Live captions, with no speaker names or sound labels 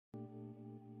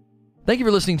Thank you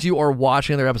for listening to or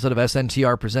watching another episode of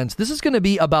SNTR Presents. This is going to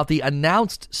be about the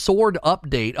announced sword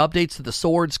updates to the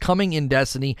swords coming in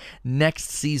Destiny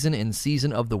next season in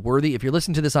Season of the Worthy. If you're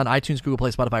listening to this on iTunes, Google Play,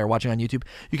 Spotify, or watching on YouTube,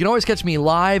 you can always catch me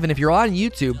live. And if you're on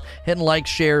YouTube, hitting like,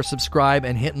 share, subscribe,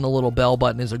 and hitting the little bell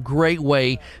button is a great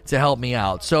way to help me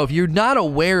out. So if you're not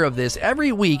aware of this,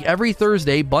 every week, every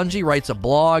Thursday, Bungie writes a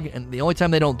blog, and the only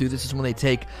time they don't do this is when they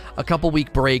take a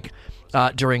couple-week break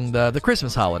during the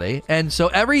Christmas holiday. And so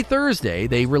every Thursday,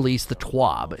 they release the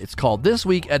TWAB. It's called This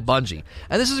Week at Bungie.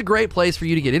 And this is a great place for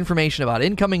you to get information about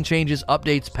incoming changes,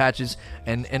 updates, patches,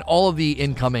 and all of the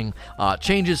incoming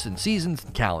changes and seasons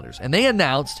and calendars. And they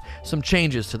announced some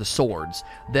changes to the swords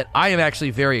that I am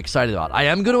actually very excited about. I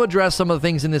am going to address some of the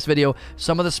things in this video.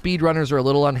 Some of the speedrunners are a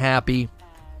little unhappy.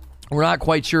 We're not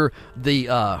quite sure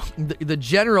the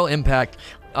general impact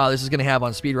this is going to have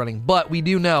on speedrunning, but we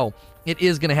do know it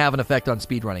is going to have an effect on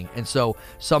speedrunning, and so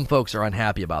some folks are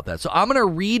unhappy about that. So I'm going to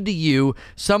read to you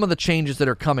some of the changes that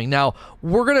are coming. Now,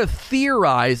 we're going to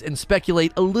theorize and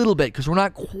speculate a little bit because we're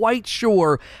not quite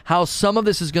sure how some of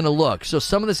this is going to look. So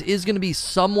some of this is going to be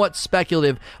somewhat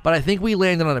speculative, but I think we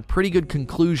landed on a pretty good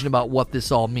conclusion about what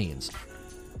this all means.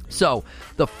 So,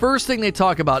 the first thing they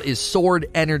talk about is sword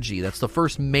energy. That's the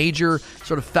first major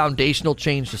sort of foundational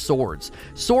change to swords.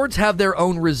 Swords have their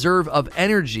own reserve of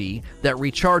energy that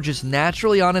recharges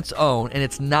naturally on its own, and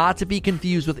it's not to be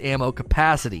confused with ammo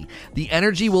capacity. The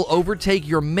energy will overtake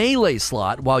your melee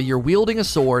slot while you're wielding a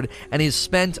sword and is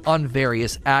spent on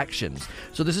various actions.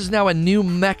 So this is now a new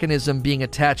mechanism being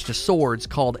attached to swords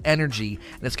called energy,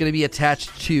 and it's going to be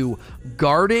attached to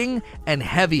guarding and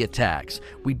heavy attacks.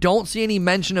 We don't see any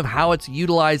mention of how it's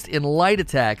utilized in light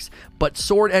attacks, but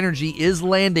sword energy is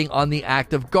landing on the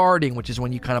act of guarding, which is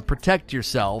when you kind of protect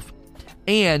yourself,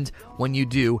 and when you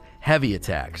do heavy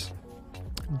attacks.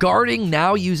 Guarding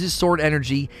now uses sword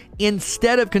energy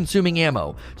instead of consuming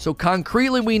ammo. So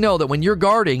concretely, we know that when you're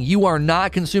guarding, you are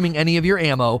not consuming any of your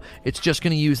ammo. It's just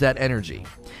going to use that energy.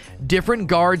 Different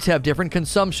guards have different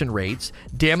consumption rates,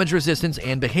 damage resistance,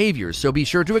 and behaviors, so be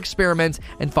sure to experiment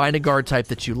and find a guard type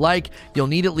that you like. You'll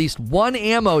need at least one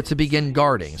ammo to begin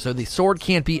guarding, so the sword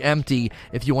can't be empty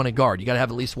if you want to guard. You got to have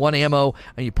at least one ammo,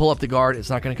 and you pull up the guard. It's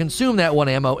not going to consume that one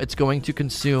ammo. It's going to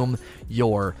consume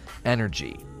your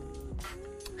energy.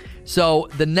 So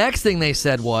the next thing they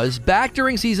said was, back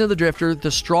during Season of the Drifter,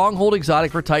 the Stronghold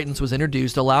exotic for Titans was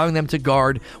introduced, allowing them to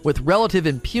guard with relative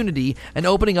impunity and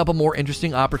opening up a more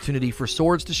interesting opportunity for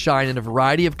swords to shine in a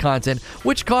variety of content,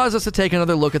 which caused us to take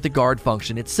another look at the guard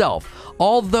function itself.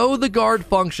 Although the guard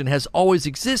function has always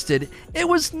existed, it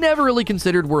was never really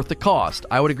considered worth the cost.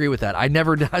 I would agree with that. I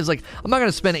was like, I'm not going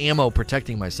to spend ammo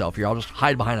protecting myself here. I'll just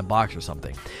hide behind a box or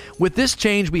something. With this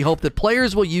change, we hope that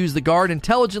players will use the guard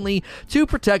intelligently to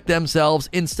protect themselves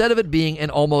instead of it being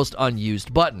an almost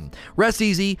unused button. Rest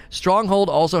easy, Stronghold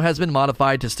also has been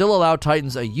modified to still allow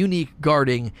Titans a unique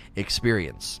guarding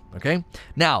experience. Okay?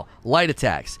 Now, light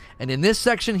attacks. And in this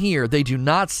section here, they do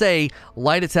not say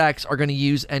light attacks are going to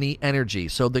use any energy.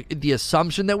 So the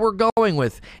assumption that we're going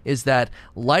with is that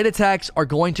light attacks are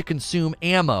going to consume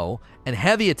ammo, and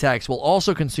heavy attacks will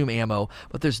also consume ammo,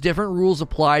 but there's different rules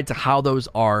applied to how those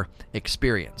are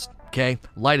experienced. Okay,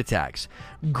 light attacks.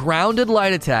 Grounded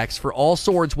light attacks for all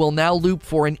swords will now loop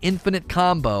for an infinite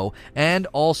combo, and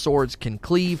all swords can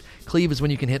cleave. Cleave is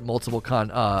when you can hit multiple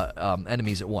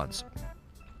enemies at once.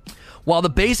 While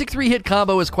the basic 3-hit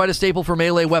combo is quite a staple for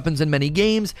melee weapons in many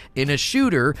games, in a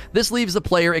shooter, this leaves the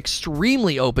player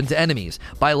extremely open to enemies.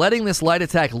 By letting this light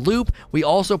attack loop, we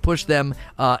also push them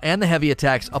and the heavy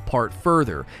attacks apart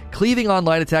further. Cleaving on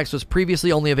light attacks was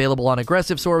previously only available on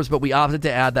aggressive swords, but we opted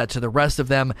to add that to the rest of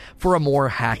them for a more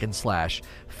hack-and-slash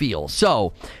feel.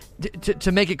 So,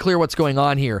 to make it clear what's going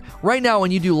on here, right now when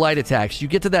you do light attacks, you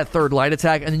get to that third light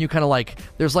attack, and then you kind of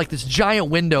there's this giant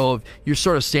window of you're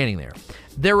sort of standing there.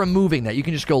 They're removing that. You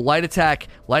can just go light attack,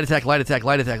 light attack, light attack,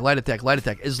 light attack, light attack, light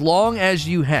attack. As long as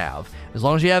you have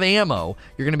ammo,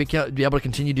 you're going to be able to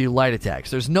continue to do light attacks.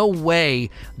 There's no way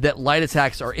that light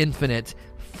attacks are infinite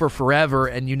for forever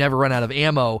and you never run out of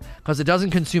ammo, because it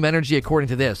doesn't consume energy according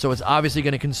to this. So it's obviously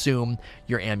going to consume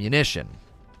your ammunition.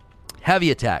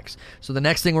 Heavy attacks. So the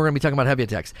next thing we're going to be talking about, heavy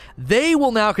attacks. They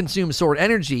will now consume sword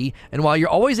energy, and while you're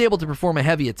always able to perform a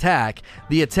heavy attack,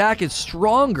 the attack is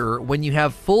stronger when you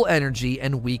have full energy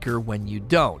and weaker when you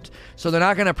don't. So they're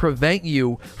not going to prevent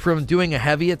you from doing a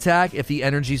heavy attack if the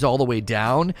energy's all the way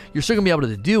down. You're still going to be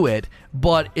able to do it,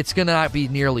 but it's going to not be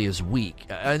nearly as weak.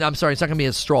 I'm sorry, it's not going to be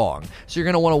as strong. So you're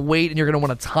going to want to wait, and you're going to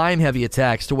want to time heavy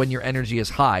attacks to when your energy is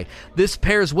high. This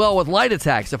pairs well with light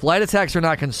attacks. If light attacks are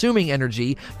not consuming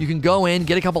energy, you can go in,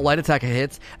 get a couple light attack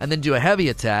hits, and then do a heavy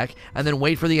attack, and then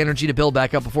wait for the energy to build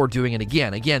back up before doing it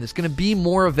again. Again, it's going to be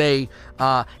more of a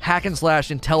hack and slash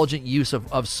intelligent use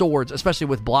of swords, especially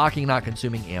with blocking not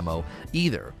consuming ammo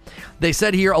either. They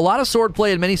said here, a lot of sword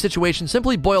play in many situations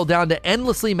simply boil down to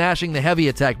endlessly mashing the heavy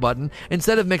attack button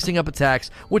instead of mixing up attacks,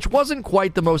 which wasn't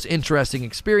quite the most interesting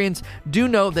experience. Do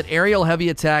note that aerial heavy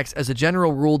attacks, as a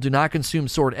general rule, do not consume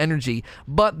sword energy,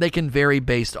 but they can vary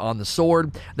based on the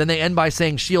sword. Then they end by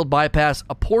saying shield bypass.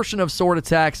 A portion of sword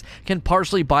attacks can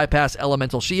partially bypass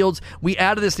elemental shields. We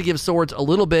added this to give swords a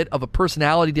little bit of a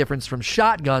personality difference from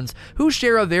shotguns, who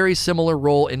share a very similar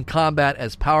role in combat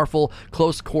as powerful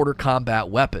close-quarter combat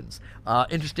weapons.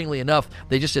 Interestingly enough,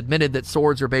 they just admitted that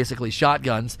swords are basically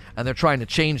shotguns, and they're trying to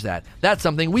change that. That's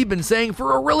something we've been saying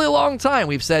for a really long time.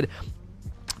 We've said,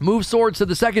 move swords to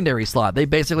the secondary slot. They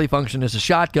basically function as a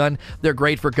shotgun. They're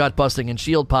great for gut busting and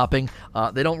shield popping.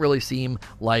 They don't really seem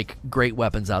like great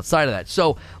weapons outside of that.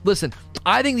 So, listen,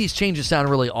 I think these changes sound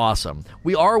really awesome.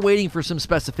 We are waiting for some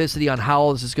specificity on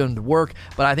how this is going to work,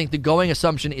 but I think the going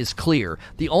assumption is clear.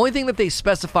 The only thing that they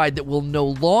specified that will no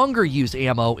longer use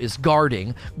ammo is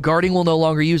guarding. Guarding will no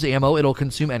longer use ammo. It'll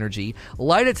consume energy.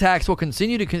 Light attacks will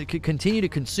continue to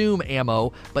consume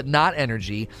ammo, but not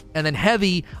energy. And then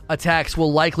heavy attacks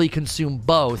will likely consume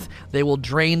both. They will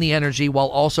drain the energy while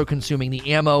also consuming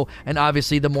the ammo, and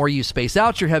obviously the more you space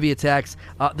out your heavy attacks,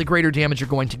 the greater damage you're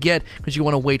going to get, because you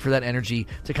want to wait for that energy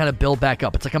to kind of build back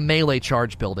up. It's like a melee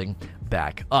charge building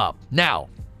back up. Now,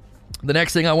 the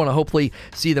next thing I want to hopefully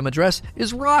see them address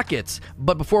is rockets.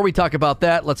 But before we talk about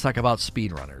that, let's talk about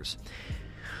speedrunners.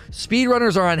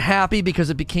 Speedrunners are unhappy because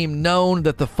it became known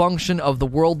that the function of the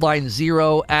Worldline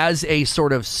Zero as a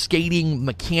sort of skating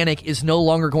mechanic is no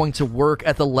longer going to work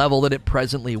at the level that it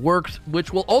presently works,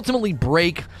 which will ultimately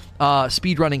break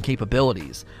speedrunning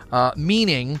capabilities.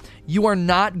 Meaning, you are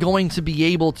not going to be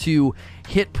able to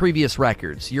hit previous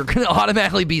records. You're going to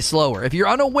automatically be slower. If you're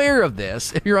unaware of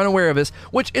this,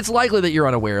 which it's likely that you're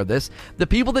unaware of this, the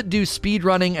people that do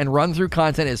speedrunning and run through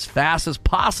content as fast as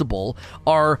possible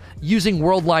are using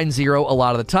Worldline Zero a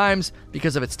lot of the times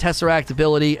because of its Tesseract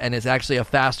ability, and it's actually a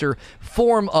faster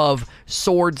form of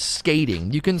sword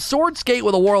skating. You can sword skate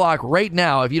with a Warlock right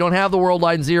now. If you don't have the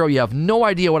Worldline Zero, you have no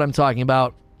idea what I'm talking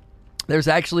about. There's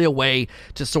actually a way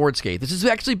to sword skate. This has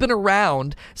actually been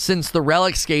around since the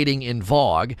relic skating in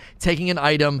VoG, taking an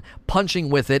item, punching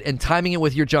with it, and timing it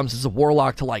with your jumps as a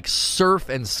Warlock to like surf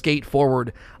and skate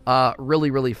forward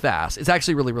really, really fast. It's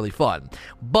actually really, really fun.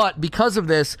 But because of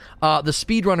this, the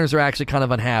speedrunners are actually kind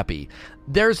of unhappy.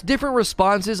 There's different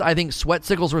responses. I think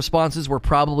Sweatsickle's responses were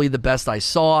probably the best I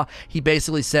saw. He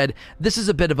basically said, this is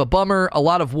a bit of a bummer. A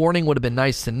lot of warning would have been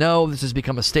nice to know. This has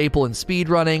become a staple in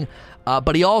speedrunning.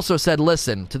 But he also said,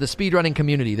 listen, to the speedrunning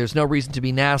community, there's no reason to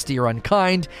be nasty or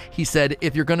unkind. He said,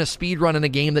 if you're going to speedrun in a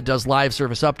game that does live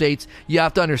service updates, you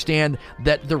have to understand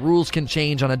that the rules can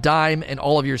change on a dime, and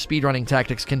all of your speedrunning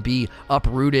tactics can be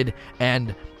uprooted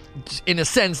and, in a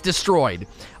sense, destroyed.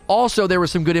 Also, there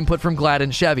was some good input from Glad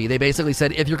and Chevy. They basically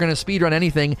said, if you're going to speedrun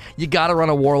anything, you got to run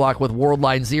a Warlock with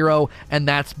Worldline Zero, and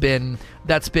that's been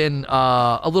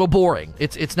a little boring.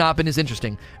 It's not been as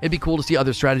interesting. It'd be cool to see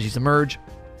other strategies emerge.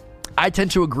 I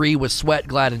tend to agree with Sweat,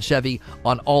 Glad, and Chevy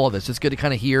on all of this. It's good to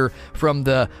kind of hear from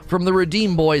the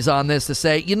Redeem boys on this to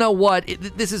say, you know what,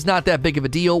 this is not that big of a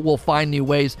deal. We'll find new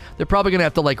ways. They're probably going to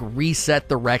have to like reset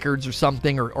the records or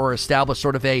something, or establish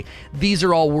sort of these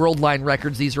are all Worldline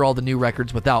records, these are all the new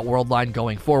records without Worldline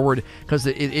going forward, because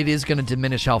it is going to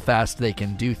diminish how fast they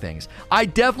can do things. I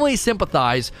definitely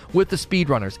sympathize with the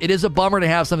speedrunners. It is a bummer to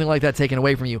have something like that taken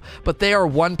away from you, but they are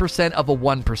 1% of a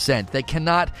 1%. They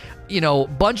cannot...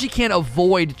 Bungie can't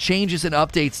avoid changes and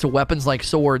updates to weapons like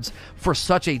swords for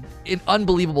such an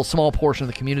unbelievable small portion of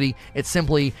the community. It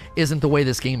simply isn't the way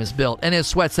this game is built. And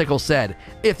as Sweatsickle said,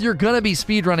 if you're going to be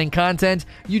speedrunning content,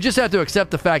 you just have to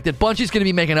accept the fact that Bungie's going to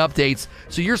be making updates,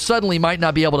 so you suddenly might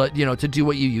not be able to, to do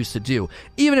what you used to do.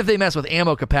 Even if they mess with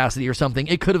ammo capacity or something,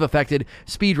 it could have affected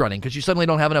speedrunning, because you suddenly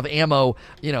don't have enough ammo,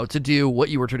 to do what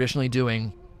you were traditionally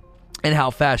doing and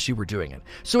how fast you were doing it.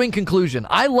 So in conclusion,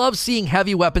 I love seeing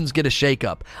heavy weapons get a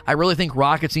shakeup. I really think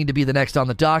rockets need to be the next on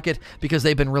the docket because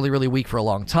they've been really, really weak for a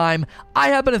long time. I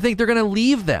happen to think they're going to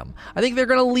leave them. I think they're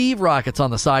going to leave rockets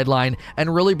on the sideline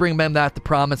and really bring them back to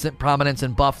prominence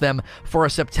and buff them for a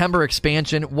September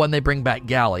expansion when they bring back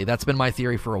Galley. That's been my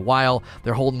theory for a while.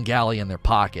 They're holding Galley in their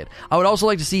pocket. I would also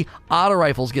like to see auto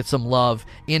rifles get some love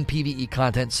in PvE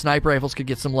content. Sniper rifles could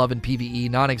get some love in PvE.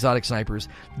 Non-exotic snipers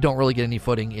don't really get any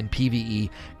footing in PvE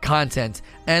content.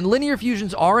 And linear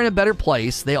fusions are in a better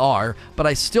place. They are, but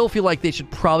I still feel like they should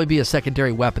probably be a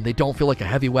secondary weapon. They don't feel like a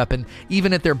heavy weapon,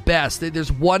 even at their best.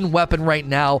 There's one weapon right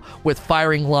now with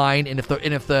firing line, and if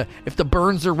the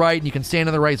burns are right and you can stand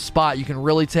in the right spot, you can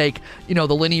really take,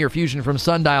 the linear fusion from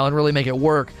Sundial and really make it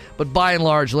work. But by and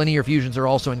large, linear fusions are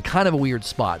also in kind of a weird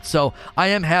spot. So I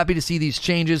am happy to see these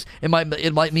changes. It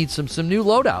might mean some new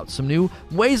loadouts, some new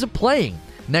ways of playing.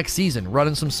 Next season,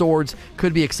 running some swords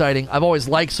could be exciting. I've always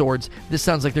liked swords. This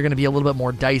sounds like they're going to be a little bit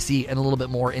more dicey and a little bit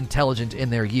more intelligent in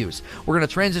their use. We're going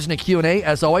to transition to Q&A,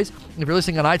 as always. If you're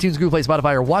listening on iTunes, Google Play,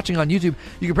 Spotify, or watching on YouTube,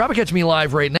 you can probably catch me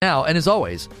live right now. And as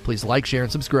always, please like, share,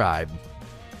 and subscribe.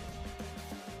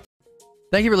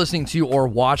 Thank you for listening to or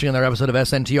watching another episode of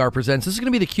SNTR Presents. This is going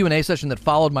to be the Q&A session that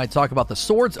followed my talk about the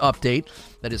Swords update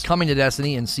that is coming to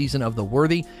Destiny in Season of the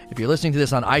Worthy. If you're listening to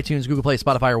this on iTunes, Google Play,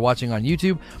 Spotify, or watching on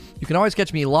YouTube, you can always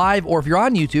catch me live, or if you're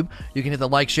on YouTube, you can hit the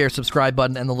like, share, subscribe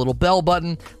button and the little bell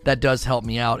button. That does help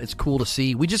me out. It's cool to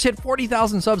see. We just hit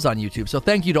 40,000 subs on YouTube, so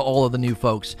thank you to all of the new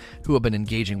folks who have been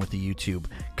engaging with the YouTube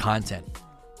content.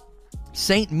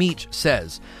 Saint Meech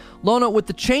says, Lona, with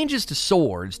the changes to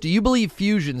swords, do you believe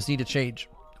fusions need to change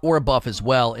or a buff as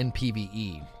well in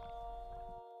PvE?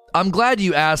 I'm glad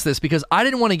you asked this because I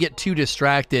didn't want to get too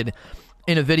distracted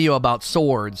in a video about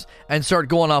swords and start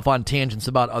going off on tangents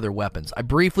about other weapons. I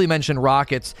briefly mentioned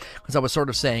rockets because I was sort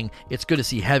of saying it's good to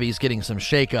see heavies getting some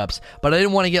shakeups, but I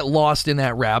didn't want to get lost in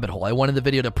that rabbit hole. I wanted the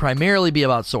video to primarily be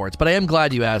about swords, but I am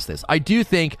glad you asked this. I do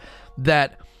think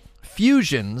that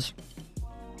fusions,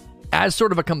 as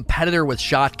sort of a competitor with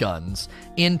shotguns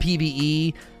in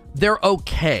PvE, they're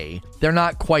okay. They're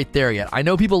not quite there yet. I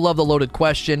know people love the loaded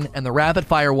question, and the rapid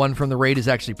fire one from the raid is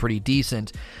actually pretty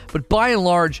decent, but by and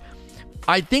large,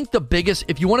 I think the biggest,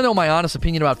 if you want to know my honest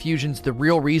opinion about fusions, the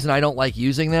real reason I don't like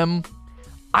using them,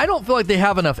 I don't feel like they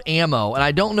have enough ammo, and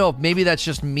I don't know if maybe that's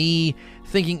just me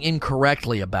thinking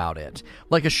incorrectly about it.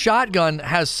 Like a shotgun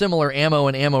has similar ammo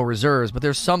and ammo reserves, but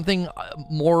there's something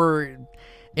more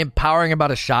empowering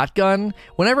about a shotgun.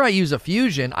 Whenever I use a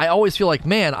fusion, I always feel like,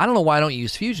 man, I don't know why I don't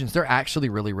use fusions. They're actually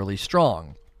really, really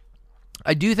strong.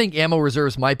 I do think ammo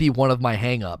reserves might be one of my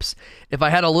hangups. If I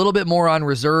had a little bit more on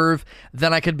reserve,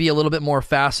 then I could be a little bit more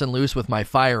fast and loose with my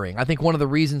firing. I think one of the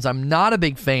reasons I'm not a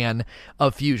big fan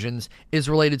of fusions is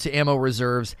related to ammo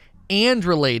reserves and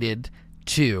related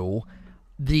to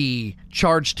the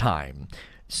charge time.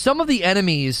 Some of the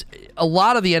enemies, a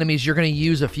lot of the enemies you're going to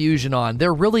use a fusion on,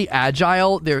 they're really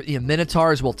agile.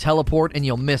 Minotaurs will teleport and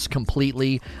you'll miss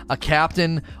completely. A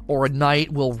captain or a knight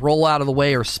will roll out of the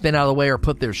way or spin out of the way or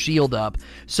put their shield up.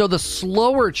 So the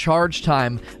slower charge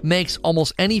time makes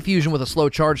almost any fusion with a slow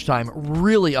charge time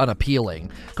really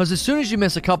unappealing. Because as soon as you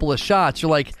miss a couple of shots,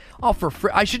 you're like, oh,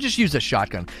 I should just use a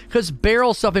shotgun. Because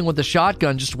barrel stuffing with the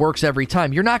shotgun just works every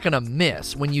time. You're not going to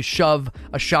miss when you shove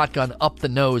a shotgun up the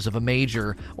nose of a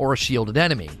major or a shielded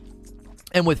enemy.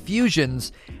 And with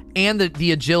fusions and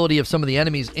the agility of some of the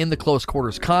enemies in the close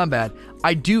quarters combat,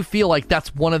 I do feel like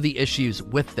that's one of the issues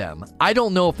with them. I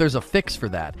don't know if there's a fix for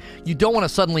that. You don't want to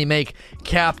suddenly make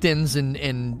captains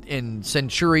and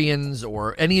centurions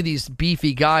or any of these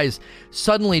beefy guys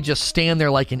suddenly just stand there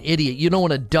like an idiot. You don't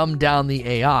want to dumb down the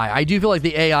AI. I do feel like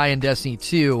the AI in Destiny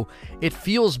 2, it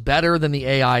feels better than the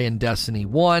AI in Destiny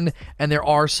 1, and there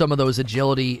are some of those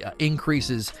agility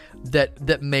increases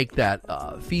that make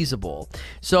that feasible.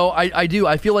 So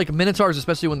I feel like Minotaurs,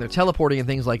 especially when they're teleporting and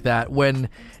things like that, when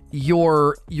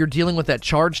you're dealing with that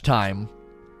charge time,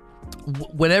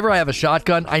 whenever I have a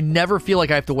shotgun, I never feel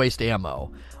like I have to waste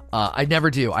ammo. I never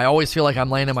do. I always feel like I'm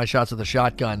landing my shots with a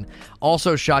shotgun.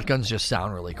 Also, shotguns just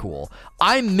sound really cool.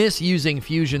 I miss using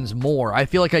fusions more. I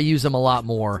feel like I use them a lot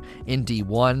more in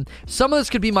D1. Some of this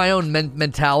could be my own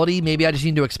mentality. Maybe I just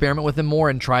need to experiment with them more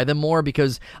and try them more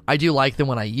because I do like them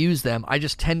when I use them. I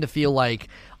just tend to feel like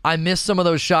I miss some of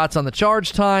those shots on the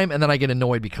charge time, and then I get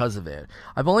annoyed because of it.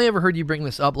 I've only ever heard you bring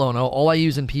this up, Lono. All I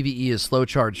use in PvE is slow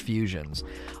charge fusions.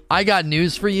 I got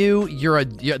news for you.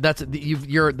 That's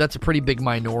a pretty big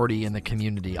minority in the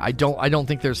community. I don't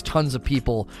think there's tons of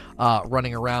people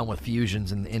running around with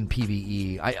fusions in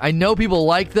PvE. I know people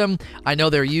like them. I know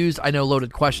they're used. I know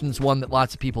Loaded Questions one that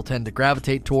lots of people tend to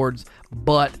gravitate towards,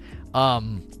 but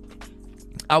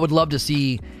I would love to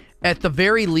see, at the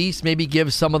very least, maybe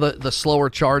give some of the slower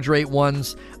charge rate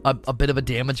ones a bit of a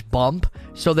damage bump,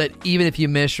 so that even if you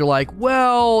miss, you're like,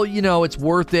 well, it's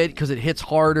worth it because it hits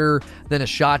harder than a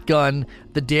shotgun.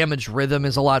 The damage rhythm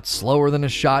is a lot slower than a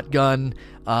shotgun.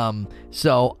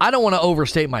 So I don't want to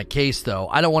overstate my case, though.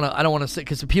 I don't want to say,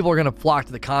 because people are going to flock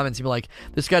to the comments and be like,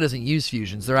 this guy doesn't use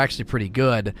fusions. They're actually pretty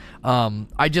good.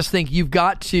 I just think you've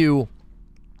got to.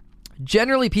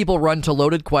 Generally, people run to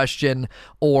Loaded Question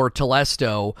or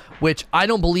Telesto, which I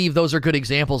don't believe those are good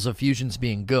examples of fusions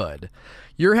being good.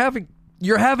 You're having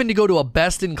to go to a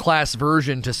best-in-class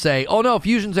version to say, oh no,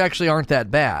 fusions actually aren't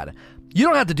that bad. You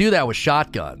don't have to do that with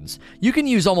shotguns. You can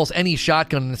use almost any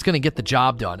shotgun and it's going to get the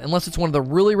job done, unless it's one of the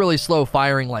really, really slow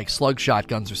firing like slug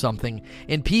shotguns or something.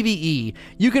 In PvE,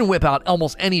 you can whip out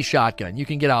almost any shotgun. You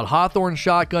can get out Hawthorne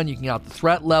shotgun, you can get out the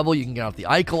threat level, you can get out the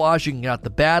Eikolosh, you can get out the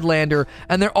Badlander,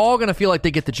 and they're all going to feel like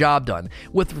they get the job done.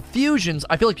 With fusions,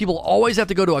 I feel like people always have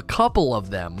to go to a couple of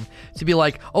them to be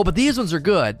like, oh, but these ones are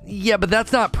good. Yeah, but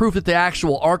that's not proof that the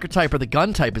actual archetype or the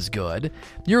gun type is good.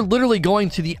 You're literally going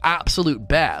to the absolute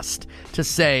best to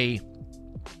say,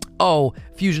 oh,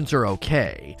 fusions are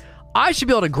okay. I should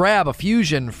be able to grab a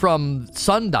fusion from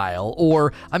Sundial,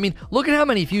 or, look at how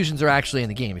many fusions are actually in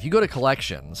the game. If you go to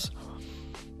collections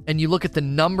and you look at the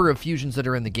number of fusions that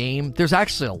are in the game, there's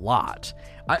actually a lot.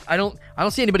 I don't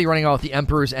see anybody running out with the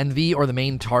Emperor's Envy or the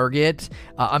main target.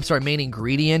 Main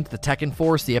ingredient, the Tekken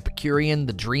Force, the Epicurean,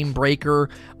 the Dream Breaker.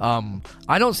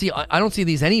 I don't see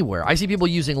these anywhere. I see people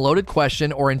using Loaded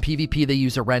Question, or in PvP they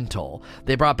use a rental.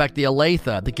 They brought back the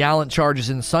Aletha, the Gallant Charges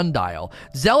in Sundial.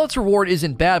 Zealot's Reward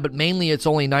isn't bad, but mainly it's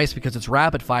only nice because it's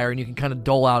rapid fire and you can kind of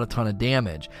dole out a ton of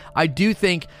damage. I do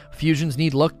think fusions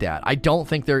need looked at. I don't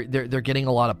think they're getting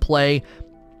a lot of play.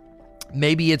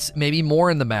 Maybe it's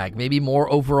more in the mag, maybe more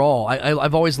overall.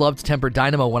 I've always loved Tempered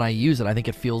Dynamo when I use it. I think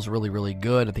it feels really, really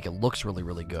good. I think it looks really,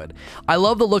 really good. I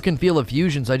love the look and feel of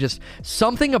fusions. There's just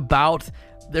something about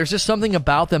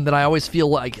them that I always feel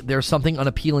like there's something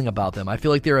unappealing about them. I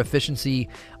feel like their efficiency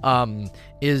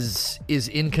is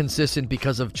inconsistent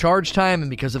because of charge time and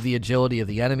because of the agility of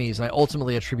the enemies. And I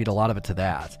ultimately attribute a lot of it to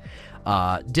that.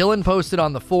 Dylan posted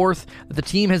on the 4th that the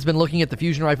team has been looking at the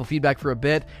fusion rifle feedback for a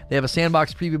bit. They have a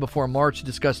sandbox preview before March to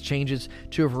discuss changes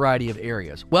to a variety of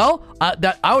areas. Well,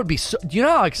 do you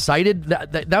know how excited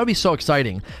that would be? So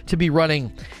exciting to be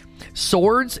running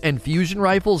swords and fusion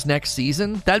rifles next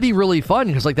season. That'd be really fun,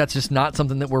 because that's just not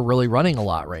something that we're really running a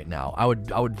lot right now. I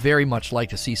would very much like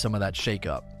to see some of that shake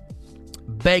up.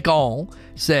 Bacon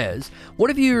says,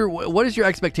 what is your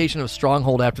expectation of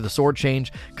Stronghold after the sword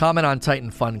change? Comment on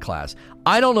Titan Fun class.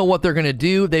 I don't know what they're going to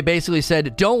do. They basically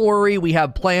said, don't worry, we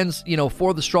have plans,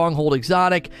 for the Stronghold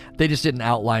exotic. They just didn't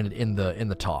outline it in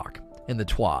the talk, in the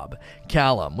TWAB.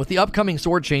 Callum, with the upcoming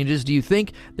sword changes, do you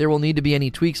think there will need to be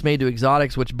any tweaks made to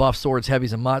exotics which buff swords,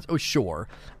 heavies, and mods? Oh, sure.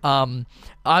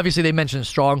 Obviously, they mentioned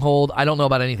Stronghold. I don't know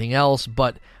about anything else,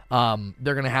 but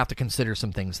they're going to have to consider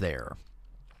some things there.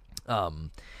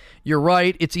 You're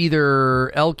right. It's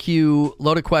either LQ,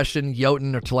 Loaded Question,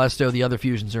 Jotun, or Telesto. The other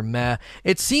fusions are meh.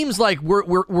 It seems like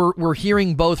we're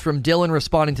hearing both from Dylan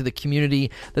responding to the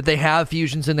community that they have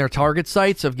fusions in their target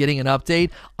sites of getting an update.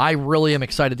 I really am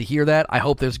excited to hear that. I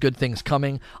hope there's good things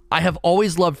coming. I have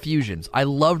always loved fusions. I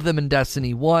loved them in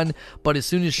Destiny 1, but as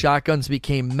soon as shotguns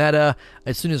became meta,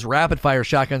 as soon as rapid fire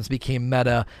shotguns became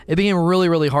meta, it became really,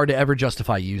 really hard to ever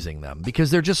justify using them because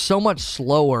they're just so much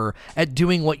slower at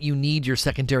doing what you need your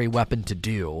secondary weapon to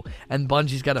do, and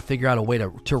Bungie's got to figure out a way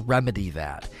to remedy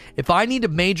that. If I need to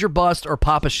major bust or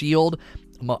pop a shield,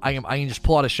 I can just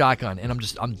pull out a shotgun and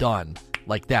I'm done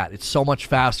like that. It's so much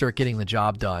faster at getting the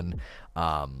job done.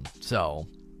 So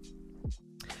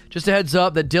just a heads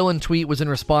up that Dylan tweet was in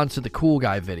response to the Cool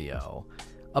Guy video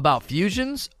about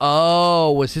fusions.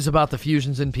 Oh, was this about the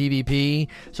fusions in PvP?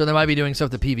 So they might be doing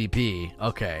stuff to PvP.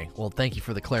 Okay, well, thank you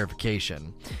for the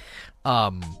clarification.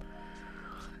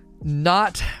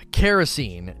 Not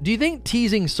Kerosene. Do you think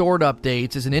teasing sword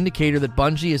updates is an indicator that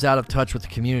Bungie is out of touch with the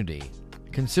community?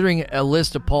 Considering a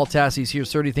list of Paul Tassie's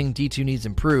Here's 30 Things D2 needs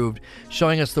improved,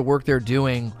 showing us the work they're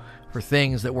doing for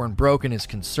things that weren't broken is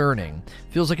concerning.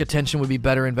 Feels like attention would be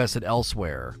better invested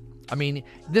elsewhere. I mean,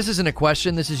 this isn't a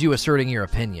question. This is you asserting your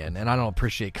opinion, and I don't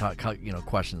appreciate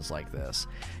questions like this.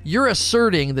 You're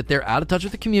asserting that they're out of touch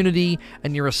with the community,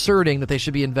 and you're asserting that they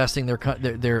should be investing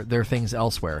their things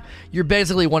elsewhere. You're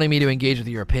basically wanting me to engage with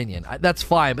your opinion. That's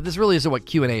fine, but this really isn't what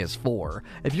Q&A is for.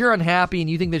 If you're unhappy and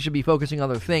you think they should be focusing on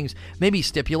other things, maybe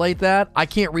stipulate that. I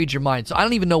can't read your mind, so I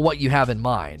don't even know what you have in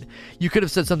mind. You could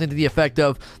have said something to the effect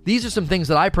of, these are some things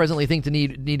that I presently think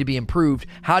need to be improved.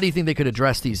 How do you think they could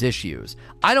address these issues?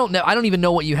 I don't I don't even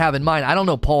know what you have in mind. I don't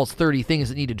know Paul's 30 things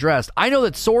that need addressed. I know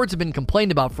that swords have been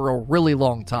complained about for a really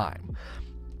long time.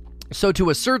 So to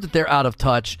assert that they're out of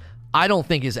touch, I don't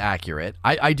think is accurate.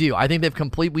 I do. I think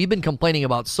we've been complaining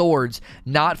about swords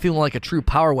not feeling like a true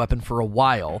power weapon for a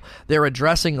while. They're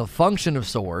addressing the function of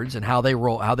swords and how they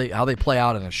roll, how they play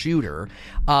out in a shooter.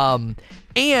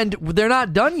 And they're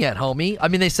not done yet, homie. I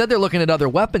mean, they said they're looking at other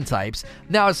weapon types.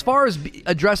 Now, as far as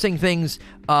addressing things,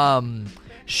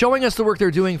 showing us the work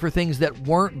they're doing for things that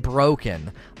weren't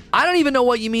broken, I don't even know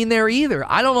what you mean there either.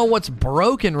 I don't know what's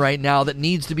broken right now that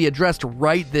needs to be addressed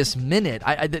right this minute.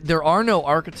 There are no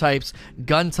archetypes,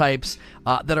 gun types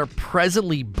that are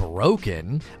presently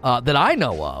broken that I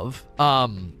know of.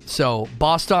 So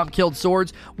boss stomp killed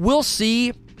swords. We'll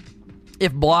see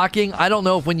if blocking. I don't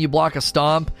know if when you block a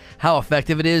stomp, how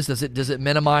effective it is. Does it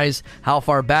minimize how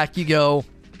far back you go?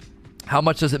 How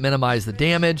much does it minimize the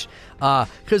damage?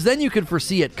 Because then you could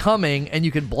foresee it coming and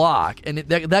you could block. And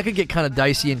that could get kind of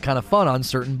dicey and kind of fun on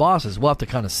certain bosses. We'll have to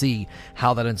kind of see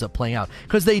how that ends up playing out.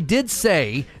 Because they did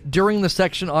say during the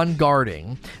section on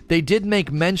guarding, they did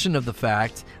make mention of the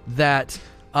fact that,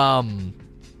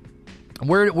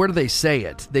 where do they say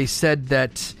it? They said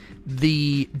that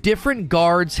the different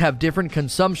guards have different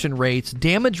consumption rates,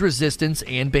 damage resistance,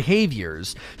 and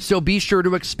behaviors. So be sure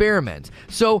to experiment.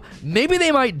 So maybe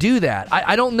they might do that.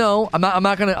 I don't know. I'm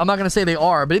not gonna say they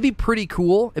are, but it'd be pretty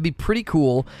cool. It'd be pretty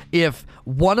cool if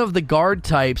one of the guard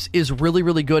types is really,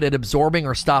 really good at absorbing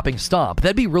or stopping stomp.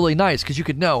 That'd be really nice because you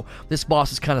could know this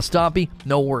boss is kind of stompy.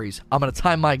 No worries. I'm gonna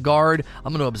time my guard.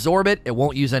 I'm gonna absorb it. It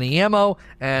won't use any ammo,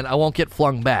 and I won't get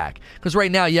flung back. Because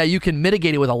right now, yeah, you can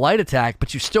mitigate it with a light attack,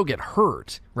 but you still get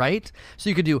hurt, right? So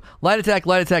you could do light attack,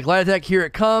 light attack, light attack, here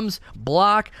it comes,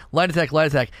 block, light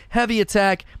attack, heavy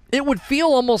attack. It would feel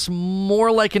almost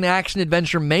more like an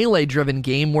action-adventure melee-driven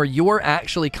game where you're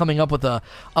actually coming up with a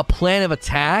plan of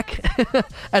attack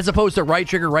as opposed to right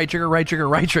trigger, right trigger, right trigger,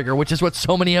 right trigger, which is what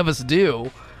so many of us do.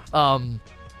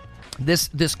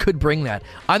 This could bring that.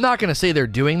 I'm not going to say they're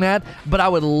doing that, but I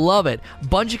would love it.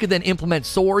 Bungie could then implement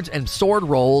swords and sword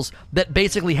rolls that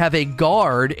basically have a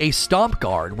guard, a stomp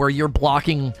guard, where you're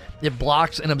blocking, it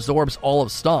blocks and absorbs all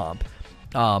of stomp.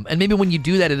 And maybe when you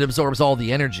do that, it absorbs all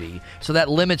the energy. So that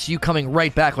limits you coming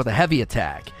right back with a heavy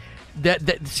attack.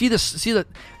 See the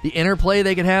interplay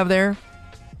they could have there?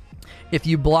 If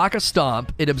you block a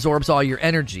stomp, it absorbs all your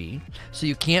energy, so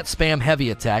you can't spam heavy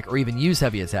attack or even use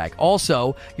heavy attack.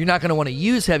 Also, you're not going to want to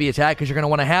use heavy attack because you're going to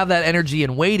want to have that energy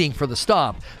and waiting for the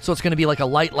stomp. So it's going to be like a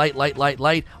light,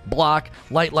 block,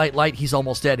 light, he's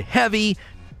almost dead, heavy,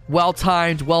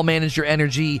 well-timed, well-managed your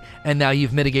energy, and now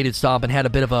you've mitigated stomp and had a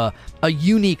bit of a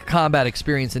unique combat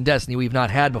experience in Destiny we've not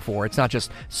had before. It's not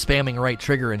just spamming right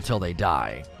trigger until they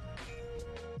die.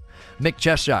 Mick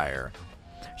Cheshire.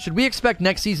 Should we expect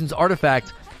next season's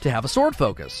artifact to have a sword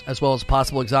focus, as well as a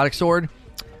possible exotic sword?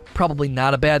 Probably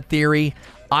not a bad theory.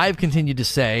 I've continued to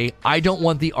say I don't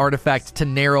want the artifact to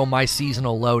narrow my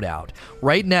seasonal loadout.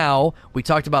 Right now, we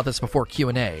talked about this before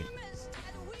Q&A,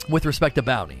 with respect to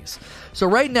bounties. So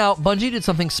right now, Bungie did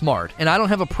something smart, and I don't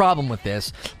have a problem with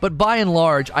this, but by and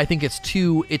large, I think it's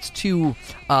too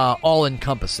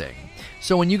all-encompassing.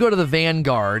 So when you go to the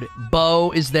Vanguard,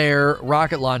 bow is there,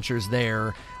 rocket launcher's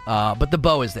there, but the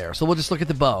bow is there. So we'll just look at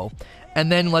the bow. And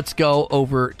then let's go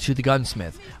over to the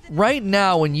gunsmith. Right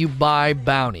now, when you buy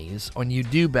bounties, when you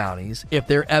do bounties, if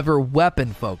they're ever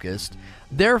weapon-focused,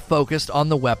 they're focused on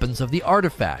the weapons of the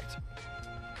artifact.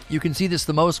 You can see this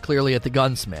the most clearly at the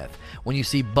gunsmith. When you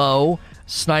see bow,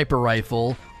 sniper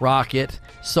rifle, rocket,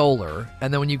 solar,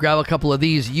 and then when you grab a couple of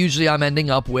these, usually I'm ending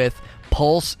up with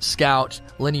pulse, scout,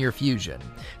 linear fusion.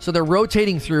 So they're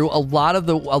rotating through a lot of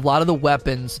the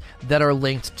weapons that are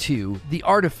linked to the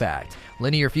artifact.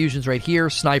 Linear fusion's right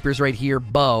here, snipers right here,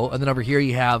 bow, and then over here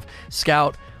you have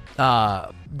scout,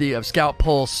 scout,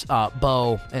 pulse,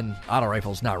 bow, and auto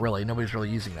rifles. Not really. Nobody's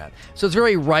really using that. So it's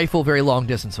very rifle, very long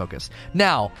distance focus.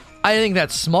 Now, I think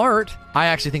that's smart. I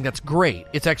actually think that's great.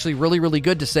 It's actually really, really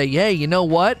good to say, hey, you know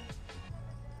what?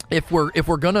 If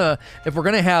we're gonna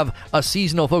have a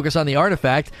seasonal focus on the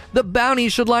artifact, the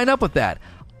bounties should line up with that.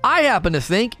 I happen to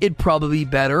think it'd probably be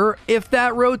better if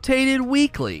that rotated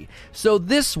weekly. So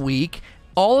this week,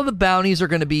 all of the bounties are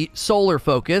going to be solar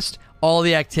focused. All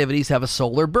the activities have a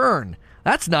solar burn.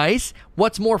 That's nice.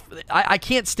 What's more, I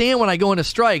can't stand when I go into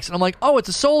strikes and I'm like, oh, it's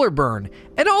a solar burn.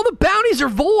 And all the bounties are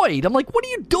void. I'm like, what are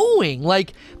you doing?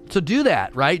 So do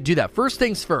that, right? Do that. First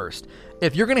things first.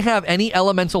 If you're going to have any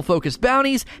elemental-focused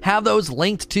bounties, have those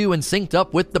linked to and synced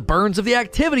up with the burns of the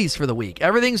activities for the week.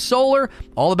 Everything's solar.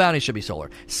 All the bounties should be solar.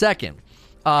 Second,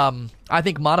 I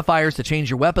think modifiers to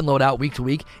change your weapon loadout week to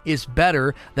week is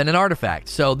better than an artifact.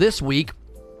 So this week,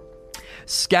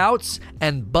 Scouts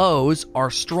and bows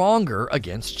are stronger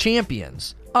against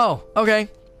champions. Oh, okay.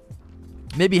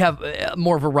 Maybe have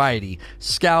more variety.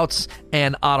 Scouts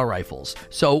and auto rifles.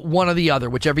 So one or the other,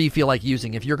 whichever you feel like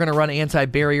using. If you're going to run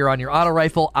anti-barrier on your auto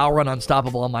rifle, I'll run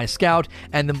unstoppable on my scout.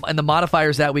 And the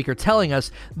modifiers that week are telling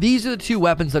us these are the two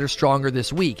weapons that are stronger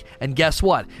this week. And guess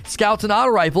what? Scouts and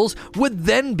auto rifles would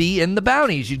then be in the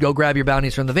bounties. You'd go grab your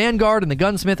bounties from the Vanguard and the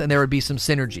Gunsmith, and there would be some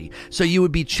synergy. So you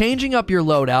would be changing up your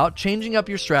loadout, changing up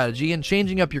your strategy, and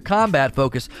changing up your combat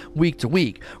focus week to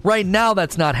week. Right now,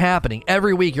 that's not happening.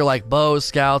 Every week, you're like, bows,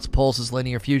 scouts, pulses,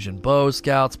 linear fusion. Bows,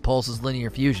 scouts, pulses,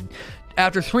 linear fusion.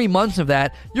 After 3 months of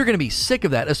that, you're going to be sick of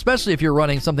that, especially if you're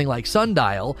running something like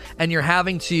Sundial and you're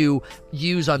having to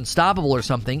use Unstoppable or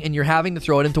something and you're having to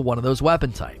throw it into one of those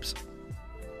weapon types.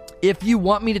 If you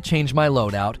want me to change my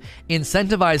loadout,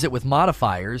 incentivize it with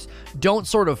modifiers, don't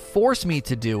sort of force me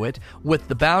to do it with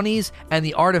the bounties and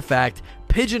the artifact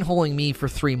pigeonholing me for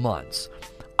 3 months.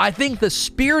 I think the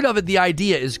spirit of it, the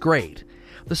idea is great.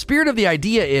 The spirit of the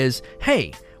idea is,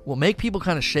 hey, we'll make people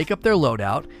kind of shake up their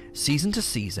loadout season to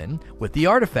season with the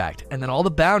artifact, and then all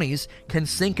the bounties can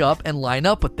sync up and line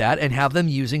up with that and have them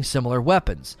using similar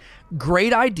weapons.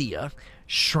 Great idea.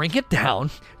 Shrink it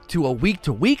down to a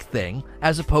week-to-week thing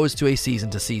as opposed to a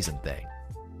season-to-season thing.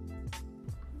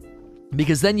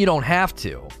 Because then you don't have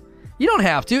to. You don't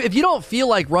have to. If you don't feel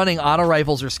like running auto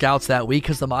rifles or scouts that week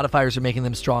because the modifiers are making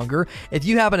them stronger, if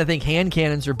you happen to think hand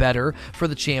cannons are better for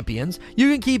the champions,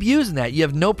 you can keep using that. You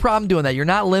have no problem doing that. You're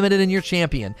not limited in your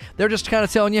champion. They're just kind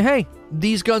of telling you, hey,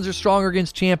 these guns are stronger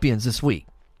against champions this week.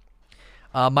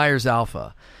 Myers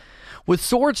Alpha. With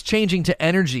swords changing to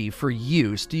energy for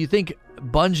use, do you think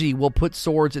Bungie will put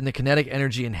swords in the kinetic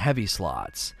energy and heavy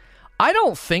slots? I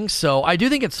don't think so. I do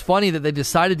think it's funny that they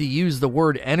decided to use the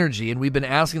word energy, and we've been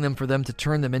asking them for them to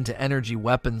turn them into energy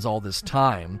weapons all this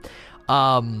time.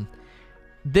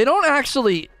 They don't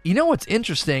actually... You know what's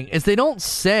interesting is they don't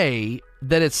say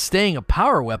that it's staying a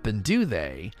power weapon, do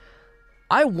they?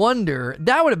 I wonder...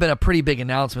 That would have been a pretty big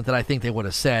announcement that I think they would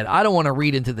have said. I don't want to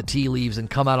read into the tea leaves and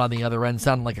come out on the other end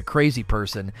sounding like a crazy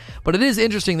person. But it is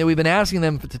interesting that we've been asking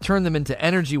them to turn them into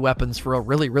energy weapons for a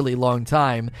really, really long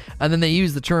time. And then they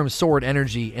use the term sword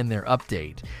energy in their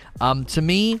update. To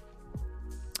me,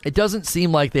 it doesn't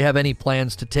seem like they have any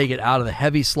plans to take it out of the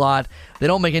heavy slot. They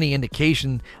don't make any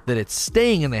indication that it's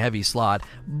staying in the heavy slot,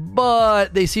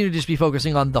 but they seem to just be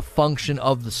focusing on the function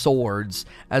of the swords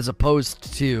as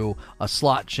opposed to a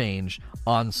slot change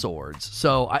on swords.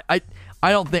 So I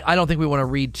don't think we want to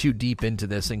read too deep into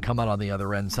this and come out on the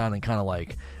other end sounding kind of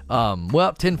like,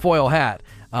 tinfoil hat.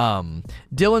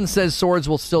 Dylan says swords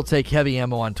will still take heavy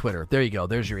ammo on Twitter. There you go.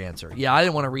 There's your answer. Yeah, I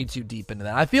didn't want to read too deep into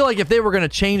that. I feel like if they were going to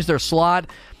change their slot,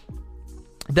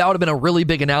 that would have been a really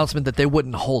big announcement that they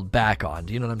wouldn't hold back on.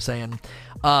 Do you know what I'm saying?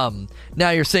 Now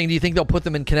you're saying, do you think they'll put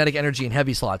them in kinetic energy and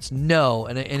heavy slots? No,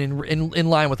 and in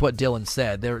line with what Dylan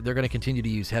said, they're going to continue to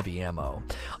use heavy ammo.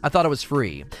 I thought it was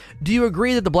free. Do you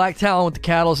agree that the Black Talon with the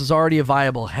Catalyst is already a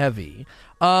viable heavy?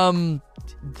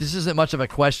 This isn't much of a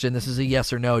question. This is a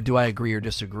yes or no. Do I agree or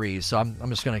disagree? So I'm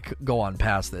just going to go on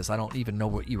past this. I don't even know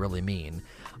what you really mean.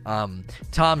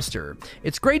 Tomster,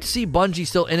 it's great to see Bungie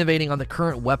still innovating on the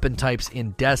current weapon types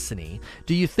in Destiny.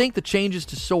 Do you think the changes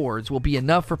to swords will be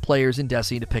enough for players in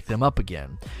Destiny to pick them up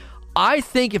again? I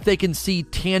think if they can see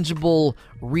tangible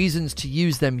reasons to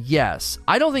use them, yes.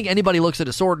 I don't think anybody looks at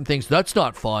a sword and thinks, that's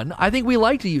not fun. I think we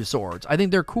like to use swords. I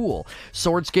think they're cool.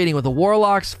 Sword skating with a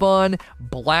warlock's fun.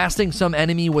 Blasting some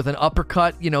enemy with an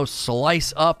uppercut,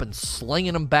 slice up and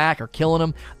slinging them back or killing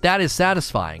them. That is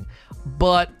satisfying.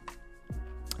 But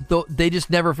they just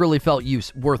never really felt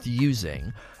worth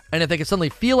using. And if they can suddenly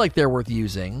feel like they're worth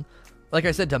using, like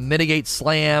I said, to mitigate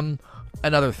slam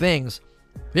and other things,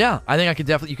 yeah, I think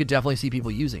you could definitely see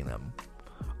people using them.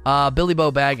 Billy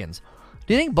Bo Baggins,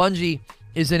 do you think Bungie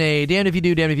is in a damned if you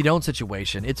do, damned if you don't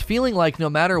situation? It's feeling like no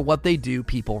matter what they do,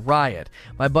 people riot.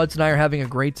 My buds and I are having a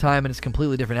great time, and it's a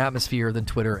completely different atmosphere than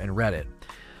Twitter and Reddit.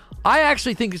 I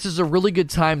actually think this is a really good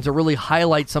time to really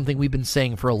highlight something we've been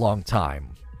saying for a long time.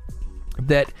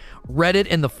 That Reddit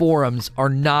and the forums are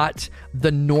not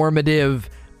the normative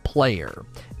player.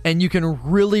 And you can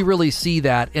really, really see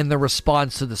that in the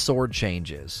response to the sword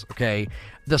changes, okay?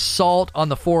 The salt on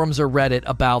the forums or Reddit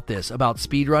about this, about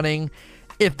speedrunning.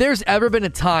 If there's ever been a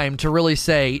time to really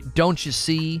say, don't you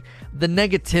see, the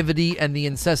negativity and the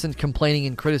incessant complaining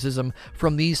and criticism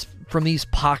from these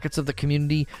pockets of the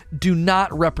community do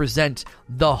not represent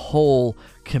the whole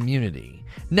community.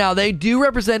 Now, they do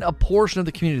represent a portion of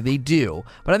the community. They do.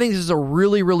 But I think this is a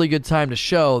really, really good time to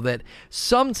show that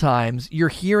sometimes you're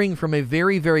hearing from a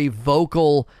very, very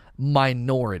vocal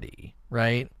minority,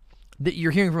 right? that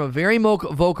you're hearing from a very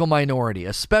vocal minority,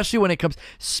 especially when it comes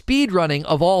speedrunning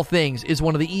of all things is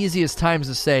one of the easiest times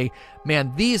to say,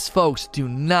 man, these folks do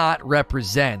not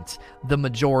represent the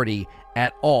majority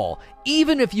at all.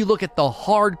 Even if you look at the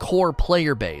hardcore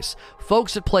player base,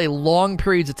 folks that play long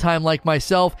periods of time like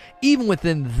myself, even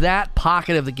within that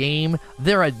pocket of the game,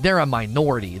 they're a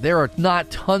minority. There are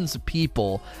not tons of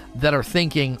people that are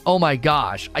thinking, oh my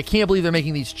gosh, I can't believe they're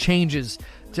making these changes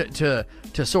to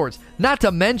swords. Not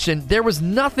to mention, there was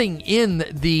nothing in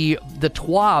the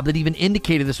TWAB that even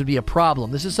indicated this would be a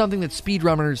problem. This is something that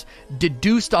speedrunners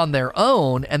deduced on their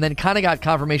own, and then kind of got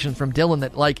confirmation from Dylan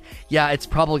that, like, yeah, it's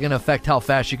probably going to affect how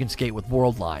fast you can skate with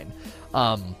Worldline.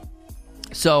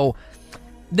 So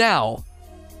now,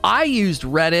 I used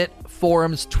Reddit,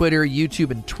 forums, Twitter,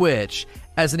 YouTube, and Twitch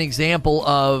as an example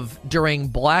of during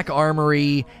Black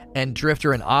Armory and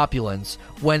Drifter and Opulence,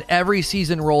 when every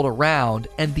season rolled around,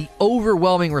 and the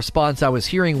overwhelming response I was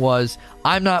hearing was,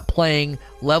 I'm not playing,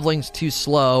 leveling's too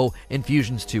slow,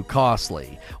 infusion's too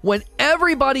costly. When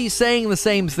everybody's saying the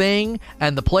same thing,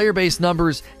 and the player base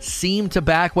numbers seem to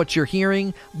back what you're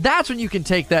hearing, that's when you can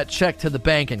take that check to the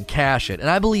bank and cash it. And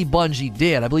I believe Bungie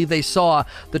did. I believe they saw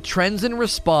the trends in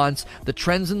response, the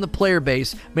trends in the player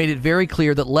base made it very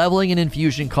clear that leveling and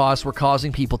infusion costs were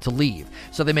causing people to leave.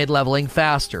 So they made leveling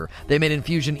faster. They made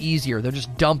infusion easier. They're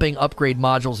just dumping upgrade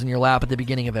modules in your lap at the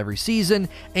beginning of every season,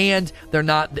 and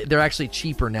they're actually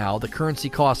cheaper now. The currency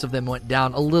cost of them went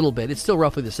down a little bit. It's still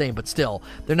roughly the same, but still,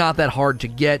 they're not that hard to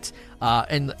get,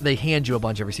 and they hand you a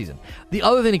bunch every season. The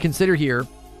other thing to consider here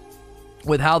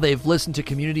with how they've listened to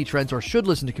community trends, or should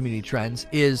listen to community trends,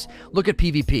 is look at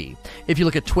PvP. If you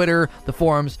look at Twitter, the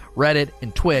forums, Reddit,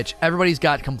 and Twitch, everybody's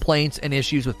got complaints and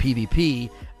issues with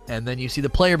PvP, and then you see the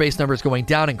player base numbers going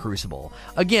down in Crucible.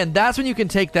 Again, that's when you can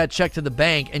take that check to the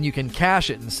bank and you can cash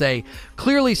it and say,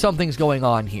 clearly something's going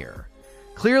on here.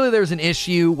 Clearly there's an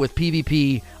issue with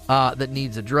PvP that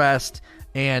needs addressed,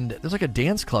 and there's like a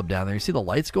dance club down there. You see the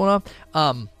lights going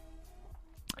off?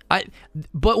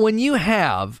 But when you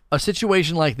have a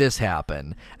situation like this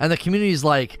happen, and the community's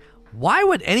like, why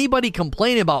would anybody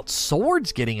complain about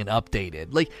swords getting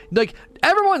updated? Like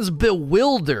everyone's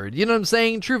bewildered. You know what I'm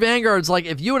saying? True Vanguard's like,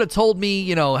 if you would have told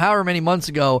me, however many months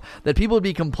ago that people would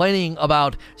be complaining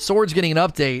about swords getting an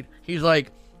update, he's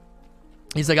like,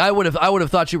 I would have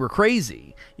thought you were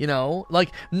crazy.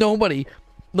 Like nobody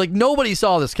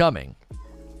saw this coming.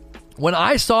 When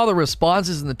I saw the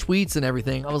responses and the tweets and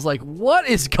everything, I was like, what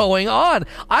is going on?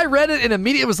 I read it and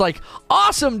immediately was like,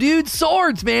 awesome, dude,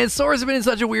 swords, man. Swords have been in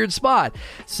such a weird spot.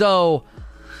 So,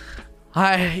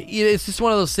 it's just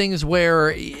one of those things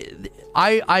where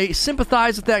I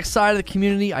sympathize with that side of the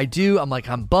community. I do.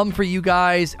 I'm bummed for you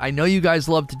guys. I know you guys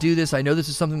love to do this. I know this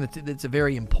is something that's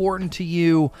very important to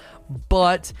you,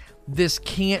 but this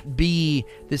can't be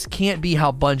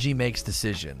how Bungie makes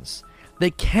decisions. They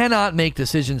cannot make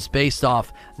decisions based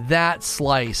off that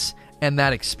slice and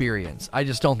that experience. I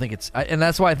just don't think and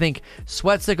that's why I think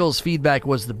Sweatsickle's feedback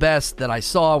was the best that I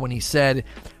saw when he said,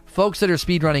 folks that are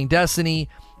speedrunning Destiny,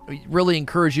 really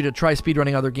encourage you to try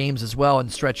speedrunning other games as well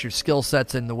and stretch your skill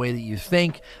sets in the way that you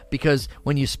think, because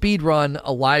when you speedrun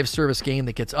a live service game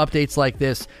that gets updates like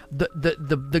this,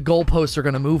 the goalposts are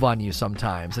going to move on you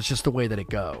sometimes. It's just the way that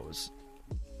it goes.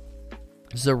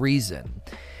 There's a reason.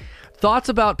 Thoughts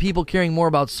about people caring more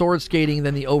about sword skating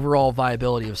than the overall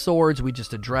viability of swords. We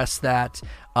just addressed that.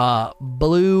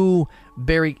 Blueberry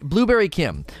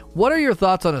Kim, what are your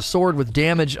thoughts on a sword with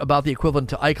damage about the equivalent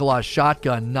to Ikolaw's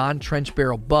shotgun, non-trench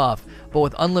barrel buff, but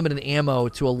with unlimited ammo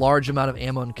to a large amount of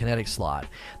ammo and kinetic slot?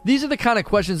 These are the kind of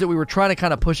questions that we were trying to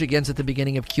kind of push against at the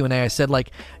beginning of Q&A. I said,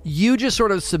 you just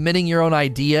sort of submitting your own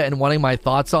idea and wanting my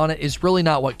thoughts on it is really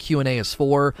not what Q&A is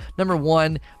for. Number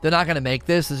one, they're not going to make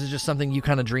this. This is just something you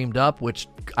kind of dreamed up, which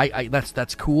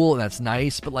that's cool and that's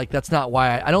nice, but that's not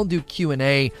why I don't do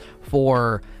Q&A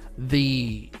for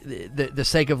the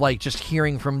sake of just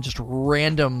hearing from just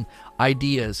random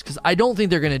ideas, because I don't think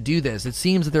they're going to do this. It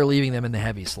seems that they're leaving them in the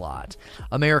heavy slot.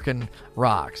 American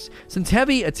Rocks, since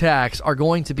heavy attacks are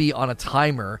going to be on a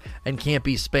timer and can't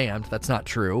be spammed, that's not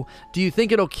true. Do you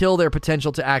think it'll kill their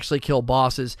potential to actually kill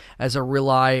bosses, as a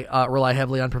rely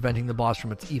heavily on preventing the boss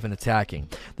from even attacking?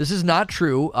 This is not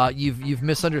true. You've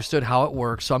misunderstood how it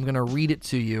works, so I'm going to read it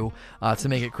to you to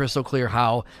make it crystal clear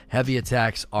how heavy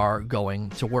attacks are going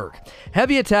to work.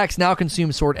 Heavy attacks now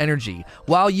consume sword energy.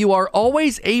 While you are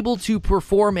always able to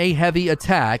perform a heavy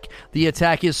attack, the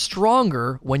attack is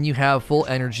stronger when you have full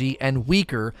energy and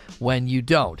weaker when you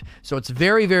don't. So it's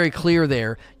very, very clear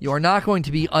there. You are not going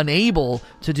to be unable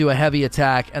to do a heavy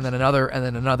attack and then another and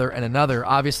then another and another.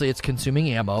 Obviously, it's consuming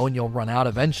ammo and you'll run out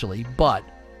eventually, but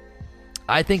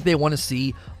I think they want to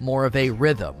see more of a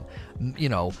rhythm. You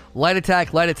know, light attack,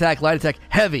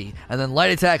 heavy, and then light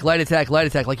attack.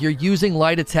 Like you're using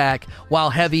light attack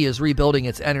while heavy is rebuilding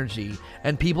its energy.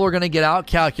 And people are going to get out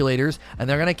calculators and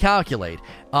they're going to calculate.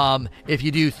 If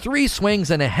you do 3 swings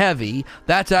and a heavy,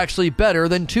 that's actually better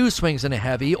than 2 swings and a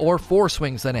heavy or 4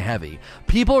 swings and a heavy.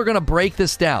 People are going to break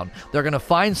this down. They're going to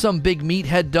find some big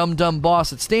meathead dumb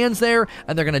boss that stands there,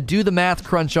 and they're going to do the math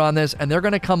crunch on this, and they're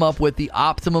going to come up with the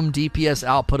optimum DPS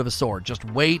output of a sword. Just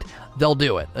wait, they'll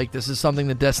do it. Like, this is something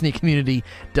the Destiny community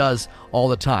does all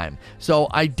the time. So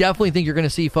I definitely think you're going to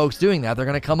see folks doing that. They're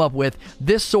going to come up with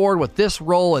this sword with this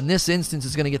roll in this instance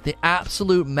is going to get the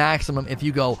absolute maximum if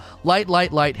you go light,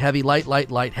 heavy,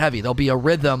 light, heavy. There'll be a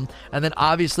rhythm, and then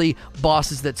obviously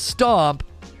bosses that stomp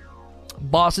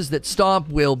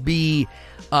will be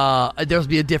there'll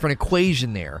be a different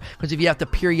equation there, because if you have to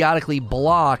periodically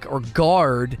block or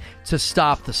guard to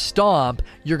stop the stomp,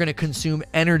 you're going to consume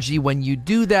energy when you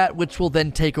do that, which will then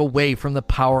take away from the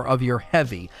power of your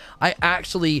heavy. I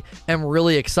actually am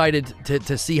really excited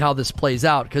to see how this plays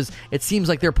out, because it seems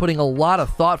like they're putting a lot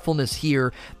of thoughtfulness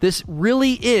here. This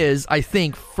really is, I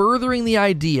think, furthering the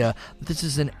idea that this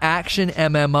is an action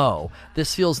MMO.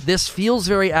 This feels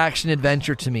very action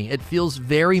adventure to me. It feels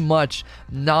very much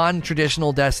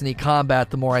non-traditional Destiny combat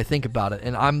the more I think about it,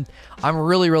 and I'm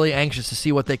really anxious to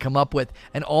see what they come up with.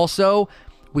 And also,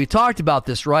 we talked about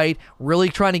this, right? Really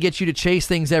trying to get you to chase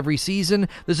things every season.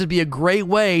 This would be a great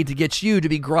way to get you to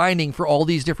be grinding for all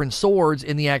these different swords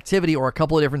in the activity, or a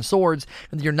couple of different swords,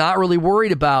 and you're not really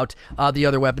worried about the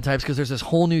other weapon types, because there's this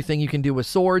whole new thing you can do with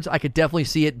swords. I could definitely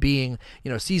see it being,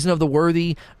 Season of the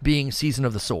Worthy being Season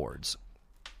of the Swords.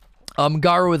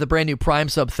 Garu with a brand new Prime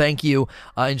sub, thank you.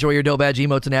 Enjoy your dope badge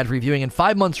emotes and ad reviewing. And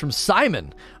 5 months from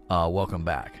Simon, welcome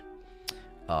back.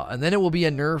 And then it will be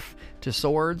a nerf to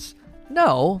swords.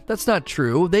 No, that's not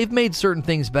true. They've made certain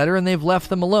things better and they've left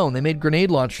them alone. They made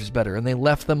grenade launchers better and they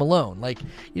left them alone. Like,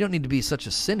 you don't need to be such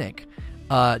a cynic.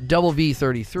 Double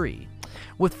V33.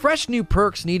 With fresh new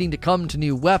perks needing to come to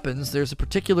new weapons, there's a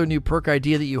particular new perk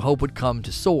idea that you hope would come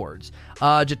to swords.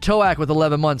 Jatoak with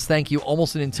 11 months, thank you.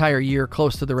 Almost an entire year,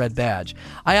 close to the red badge.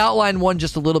 I outlined one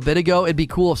just a little bit ago. It'd be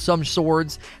cool if some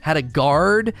swords had a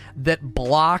guard that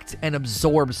blocked and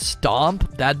absorbed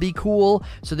stomp. That'd be cool,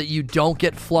 so that you don't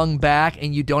get flung back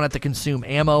and you don't have to consume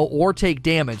ammo or take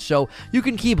damage. So you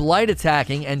can keep light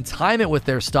attacking and time it with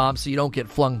their stomp so you don't get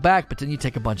flung back, but then you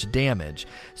take a bunch of damage.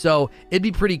 So it'd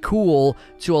be pretty cool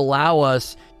to allow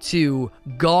us to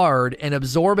guard and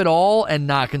absorb it all and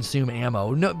not consume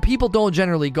ammo. No, people don't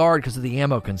generally guard because of the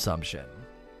ammo consumption.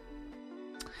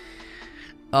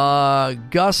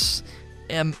 Gus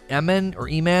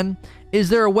Eman, is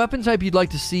there a weapon type you'd like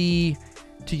to see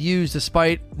to use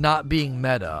despite not being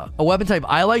meta? A weapon type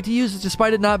I like to use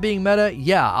despite it not being meta?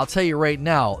 Yeah, I'll tell you right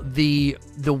now. The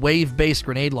wave-based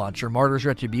grenade launcher, Martyr's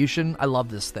Retribution, I love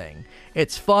this thing.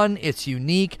 It's fun, it's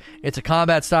unique, it's a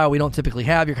combat style we don't typically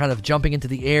have. You're kind of jumping into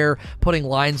the air, putting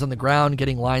lines on the ground,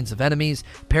 getting lines of enemies,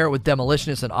 pair it with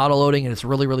Demolitionist and auto-loading, and it's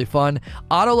really fun.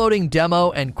 Auto-loading,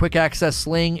 demo, and quick access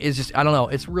sling is just, I don't know,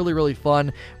 it's really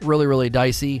fun, really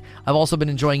dicey. I've also been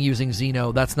enjoying using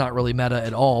Xeno. That's not really meta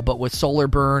at all, but with Solar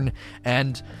Burn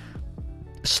and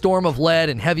Storm of Lead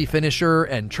and Heavy Finisher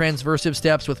and Transversive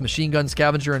Steps with Machine Gun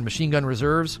Scavenger and Machine Gun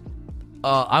Reserves,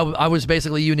 I was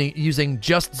basically using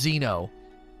just Xeno.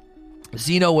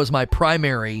 Xeno was my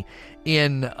primary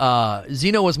in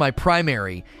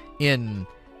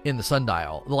the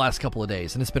Sundial the last couple of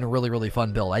days, and it's been a really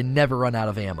fun build. I never run out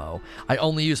of ammo. I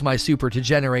only use my super to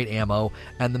generate ammo,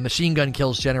 and the machine gun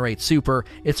kills generate super.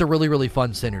 It's a really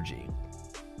fun synergy.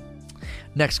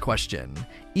 Next question.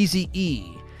 Easy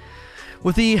E.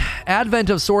 With the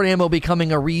advent of sword ammo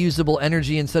becoming a reusable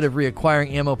energy instead of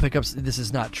reacquiring ammo pickups, this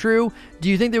is not true. Do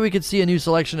you think that we could see a new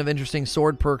selection of interesting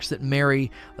sword perks that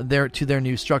marry to their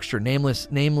new structure?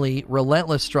 Namely,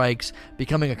 Relentless Strikes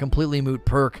becoming a completely moot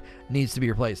perk needs to be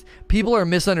replaced. People are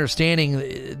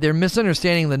misunderstanding. They're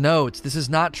misunderstanding the notes. This is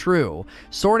not true.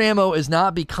 Sword ammo is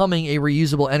not becoming a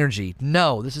reusable energy.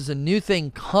 No, this is a new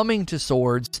thing coming to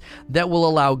swords that will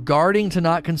allow guarding to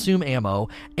not consume ammo,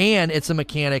 and it's a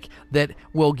mechanic that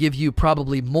will give you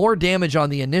probably more damage on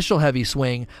the initial heavy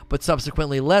swing, but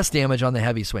subsequently less damage on the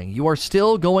heavy swing. You are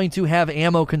still going to have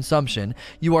ammo consumption.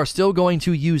 You are still going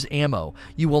to use ammo.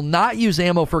 You will not use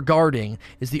ammo for guarding,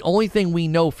 is the only thing we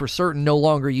know for certain no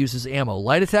longer uses ammo.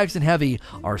 Light attacks and heavy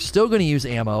are still going to use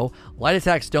ammo. Light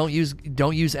attacks don't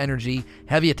use energy.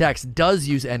 Heavy attacks does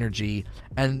use energy,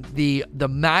 and the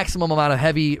maximum amount of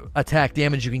heavy attack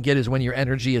damage you can get is when your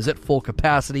energy is at full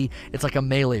capacity. It's like a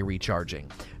melee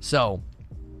recharging. So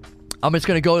I'm just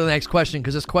going to go to the next question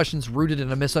because this question's rooted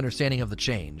in a misunderstanding of the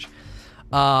change.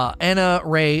 Anna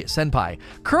Ray Senpai.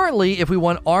 Currently, if we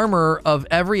want armor of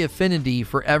every affinity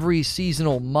for every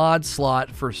seasonal mod slot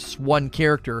for one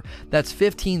character, that's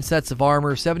 15 sets of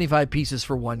armor, 75 pieces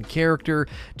for one character.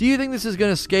 Do you think this is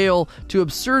going to scale to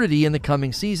absurdity in the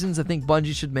coming seasons? I think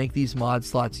Bungie should make these mod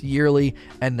slots yearly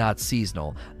and not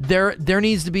seasonal. There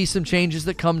needs to be some changes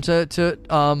that come to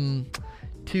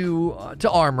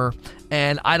armor,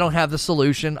 and I don't have the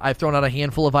solution. I've thrown out a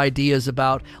handful of ideas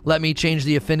about let me change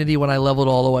the affinity when I leveled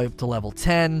all the way up to level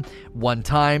 10 one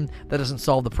time. That doesn't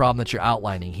solve the problem that you're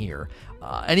outlining here.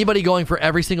 Anybody going for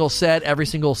every single set, every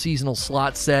single seasonal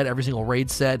slot set, every single raid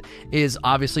set is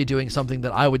obviously doing something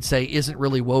that I would say isn't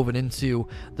really woven into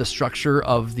the structure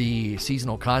of the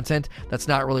seasonal content. That's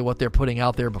not really what they're putting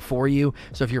out there before you.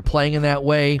 So if you're playing in that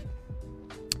way,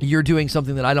 you're doing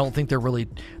something that I don't think they're really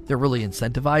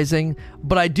incentivizing.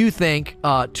 But I do think,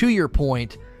 to your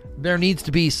point, there needs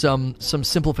to be some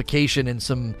simplification and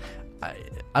some, I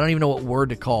don't even know what word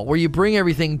to call, where you bring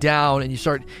everything down and you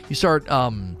start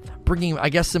bringing, I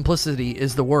guess simplicity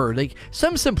is the word, like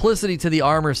some simplicity to the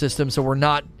armor system, so we're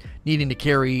not needing to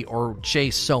carry or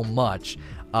chase so much.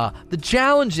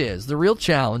 The real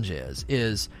challenge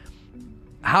is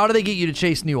how do they get you to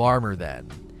chase new armor then?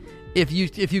 If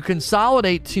you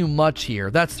consolidate too much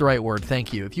here, that's the right word,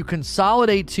 thank you. If you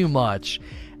consolidate too much,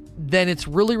 then it's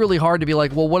really, really hard to be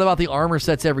like, well, what about the armor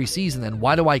sets every season then?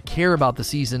 Why do I care about the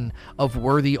season of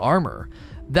worthy armor?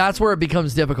 That's where it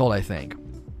becomes difficult, I think.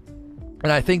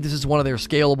 And I think this is one of their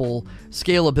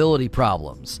scalability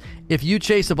problems. If you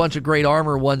chase a bunch of great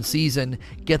armor one season,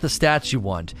 get the stats you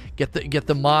want, get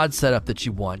the mod setup that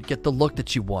you want, get the look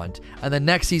that you want, and then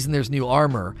next season there's new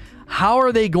armor, how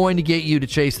are they going to get you to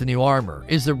chase the new armor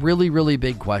is a really, really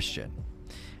big question.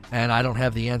 And I don't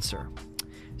have the answer.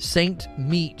 Saint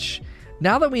Meech.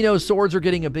 Now that we know swords are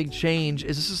getting a big change,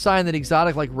 is this a sign that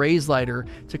exotic like Razelighter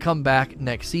to come back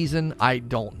next season? I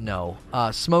don't know.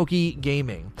 Smoky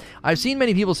Gaming. I've seen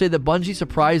many people say that Bungie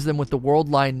surprised them with the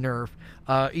Worldline nerf,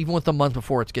 even with a month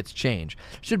before it gets changed.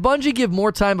 Should Bungie give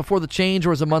more time before the change,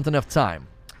 or is a month enough time?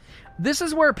 This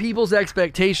is where people's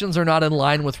expectations are not in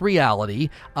line with reality,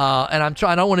 and I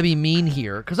don't want to be mean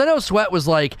here, because I know Sweat was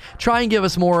like, try and give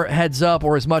us more heads up,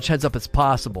 or as much heads up as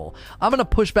possible. I'm going to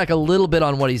push back a little bit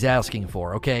on what he's asking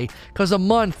for, okay? Because a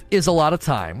month is a lot of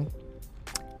time,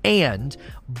 and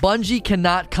Bungie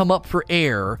cannot come up for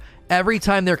air every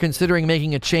time they're considering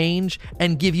making a change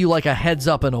and give you like a heads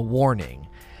up and a warning.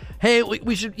 Hey,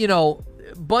 we should,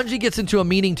 Bungie gets into a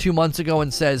meeting 2 months ago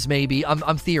and says maybe,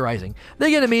 I'm theorizing,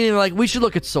 they get a meeting like, we should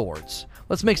look at swords.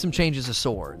 Let's make some changes to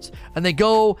swords. And they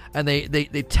go and they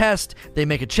test, they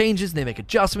make changes, and they make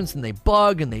adjustments, and they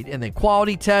bug, and they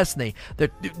quality test, and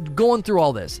they're going through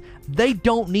all this. They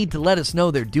don't need to let us know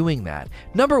they're doing that.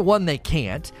 Number one, they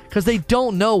can't, because they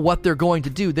don't know what they're going to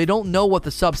do. They don't know what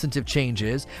the substantive change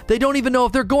is. They don't even know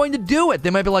if they're going to do it. They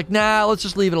might be like, nah, let's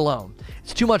just leave it alone.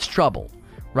 It's too much trouble,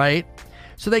 right?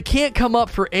 So they can't come up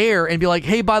for air and be like,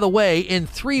 hey, by the way, in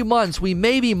 3 months, we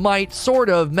might sort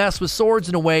of mess with swords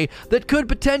in a way that could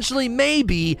potentially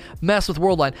maybe mess with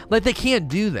Worldline. Like, they can't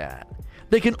do that.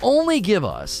 They can only give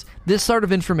us this sort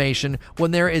of information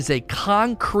when there is a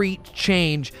concrete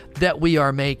change that we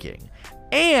are making.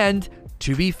 And,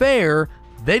 to be fair,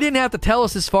 they didn't have to tell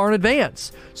us this far in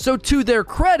advance. So to their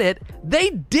credit,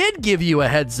 they did give you a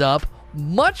heads up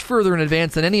much further in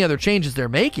advance than any other changes they're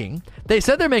making. They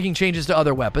said they're making changes to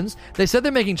other weapons. They said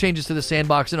they're making changes to the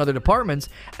sandbox and other departments,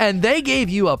 and they gave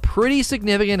you a pretty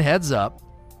significant heads up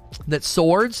that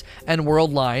swords and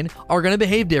Worldline are going to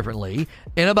behave differently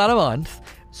in about a month.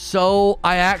 So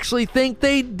I actually think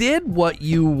they did what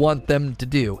you want them to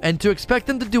do. And to expect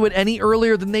them to do it any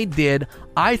earlier than they did,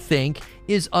 I think,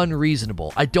 is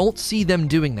unreasonable. I don't see them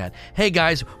doing that. Hey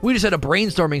guys, we just had a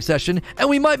brainstorming session and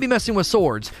we might be messing with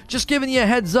swords. Just giving you a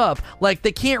heads up. Like,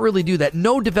 they can't really do that.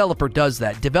 No developer does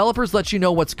that. Developers let you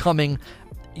know what's coming,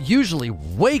 usually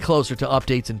way closer to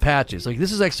updates and patches. Like,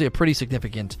 this is actually a pretty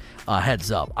significant heads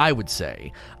up, I would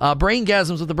say.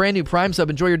 Braingasms with the brand new Prime sub.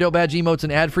 Enjoy your dope badge emotes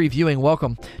and ad-free viewing.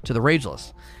 Welcome to the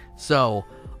Rageless. So,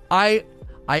 I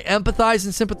empathize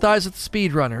and sympathize with the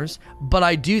speedrunners, but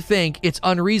I do think it's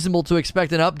unreasonable to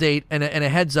expect an update and a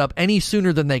heads up any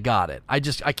sooner than they got it. I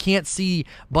can't see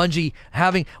Bungie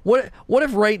having... What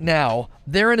if right now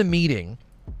they're in a meeting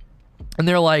and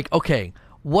they're like, okay,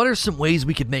 what are some ways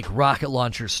we could make rocket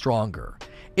launchers stronger?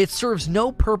 It serves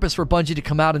no purpose for Bungie to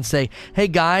come out and say, hey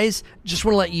guys, just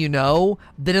want to let you know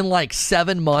that in like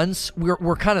 7 months,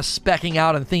 we're kind of specking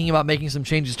out and thinking about making some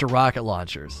changes to rocket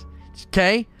launchers.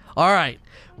 Okay? All right.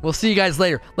 We'll see you guys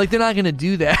later. Like, they're not going to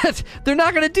do that. They're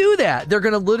not going to do that. They're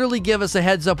going to literally give us a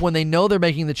heads up when they know they're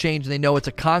making the change and they know it's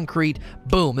a concrete,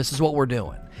 boom, this is what we're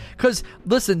doing. Because,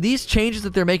 listen, these changes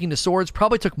that they're making to swords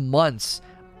probably took months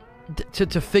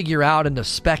to figure out and to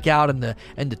spec out and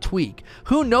to tweak.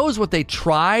 Who knows what they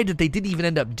tried that they didn't even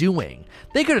end up doing?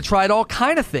 They could have tried all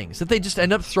kind of things that they just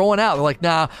end up throwing out. They're like,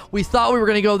 nah, we thought we were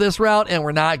going to go this route and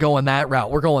we're not going that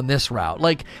route. We're going this route.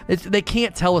 Like, they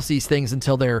can't tell us these things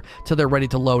until they're ready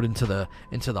to load into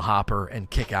the hopper and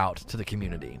kick out to the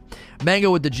community.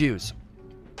 Mango with the juice.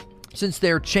 Since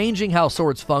they're changing how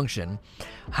swords function,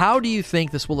 how do you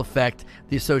think this will affect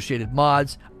the associated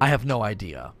mods? I have no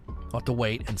idea. We'll have to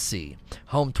wait and see.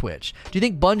 Home Twitch. Do you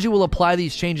think Bungie will apply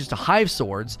these changes to Hive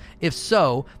swords? If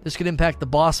so, this could impact the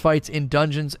boss fights in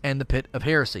Dungeons and the Pit of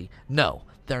Heresy. No,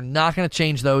 they're not going to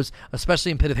change those,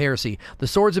 especially in Pit of Heresy. The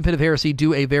swords in Pit of Heresy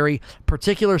do a very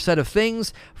particular set of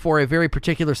things for a very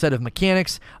particular set of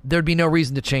mechanics. There'd be no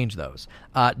reason to change those.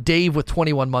 Dave with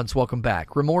 21 months, welcome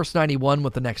back. Remorse91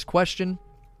 with the next question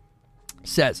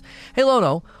says, hey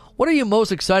Lono, what are you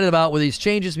most excited about with these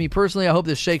changes? Me personally, I hope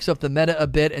this shakes up the meta a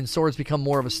bit and swords become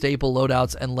more of a staple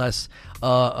loadouts and less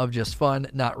of just fun.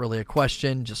 Not really a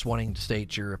question, just wanting to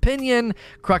state your opinion.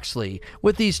 Cruxley,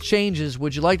 with these changes,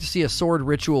 would you like to see a sword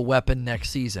ritual weapon next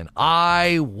season?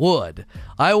 I would.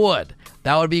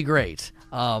 That would be great.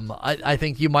 I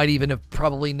think you might even have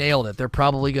probably nailed it. They're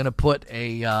probably going to put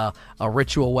a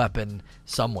ritual weapon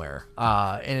somewhere,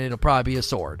 and it'll probably be a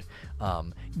sword.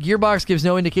 Gearbox gives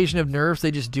no indication of nerfs.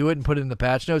 They just do it and put it in the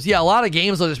patch notes. Yeah, a lot of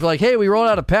games will just be like, hey, we rolled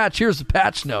out a patch. Here's the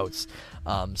patch notes.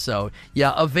 So,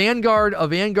 yeah, a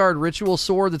Vanguard ritual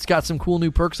sword that's got some cool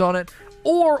new perks on it.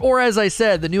 Or as I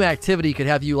said, the new activity could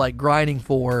have you, like, grinding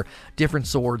for different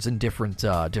swords and different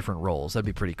roles. That'd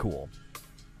be pretty cool.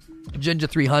 Jinja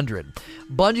 300.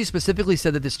 Bungie specifically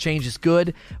said that this change is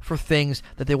good for things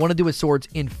that they want to do with swords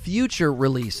in future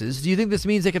releases. Do you think this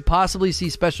means they could possibly see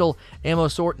special ammo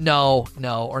sword? No.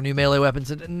 Or new melee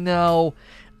weapons? No,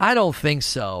 I don't think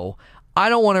so. I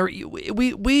don't want to.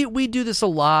 We do this a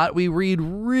lot. We read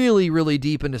really, really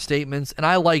deep into statements, and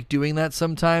I like doing that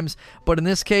sometimes. But in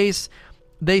this case,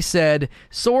 they said,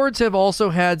 swords have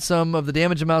also had some of the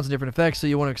damage amounts and different effects, so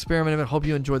you want to experiment and hope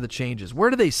you enjoy the changes.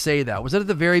 Where did they say that? Was that at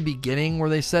the very beginning where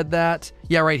they said that?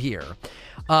 Yeah, right here.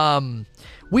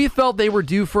 We felt they were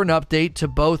due for an update to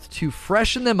both to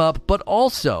freshen them up, but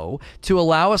also to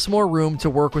allow us more room to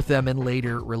work with them in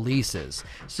later releases.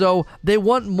 So they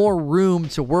want more room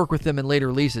to work with them in later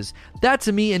releases. That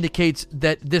to me indicates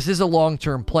that this is a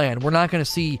long-term plan. We're not going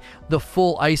to see the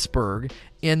full iceberg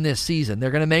in this season. They're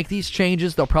going to make these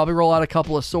changes. They'll probably roll out a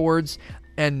couple of swords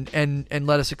and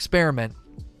let us experiment.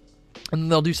 And then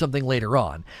they'll do something later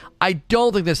on. I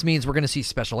don't think this means we're going to see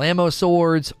special ammo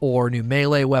swords or new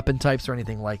melee weapon types or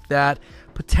anything like that.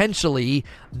 Potentially,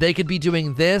 they could be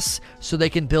doing this so they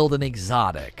can build an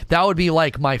exotic. That would be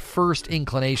like my first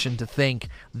inclination to think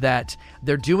that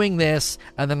they're doing this,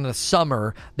 and then in the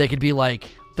summer, they could be like,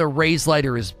 the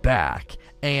Razelighter is back.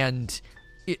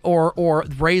 Or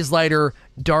Razelighter,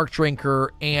 Dark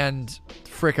Drinker, and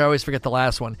I always forget the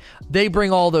last one. They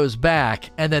bring all those back,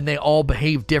 and then they all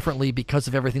behave differently because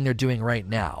of everything they're doing right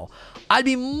now. I'd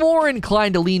be more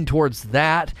inclined to lean towards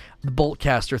that.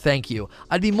 Boltcaster, thank you.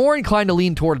 I'd be more inclined to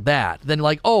lean toward that than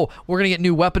like, oh, we're going to get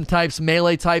new weapon types,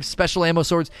 melee types, special ammo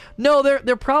swords. No,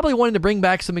 they're probably wanting to bring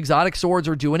back some exotic swords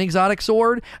or do an exotic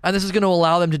sword, and this is going to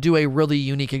allow them to do a really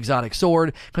unique exotic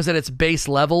sword because at its base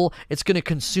level, it's going to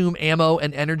consume ammo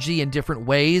and energy in different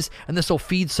ways, and this will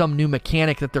feed some new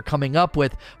mechanic that they're coming up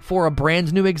with for a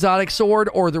brand new exotic sword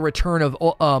or the return of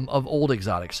old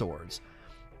exotic swords.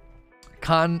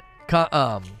 Con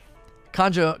John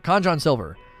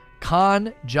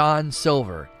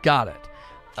Silver. Got it.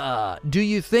 Do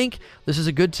you think this is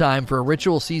a good time for a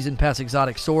ritual season pass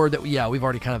exotic sword? Yeah, we've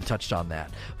already kind of touched on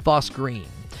that. Foss Green.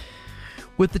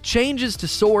 With the changes to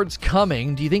swords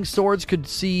coming, do you think swords could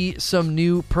see some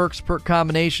new perk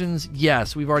combinations?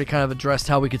 Yes, we've already kind of addressed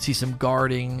how we could see some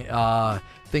guarding,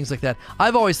 things like that.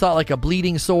 I've always thought like a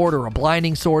bleeding sword or a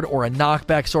blinding sword or a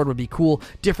knockback sword would be cool.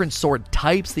 Different sword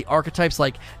types, the archetypes,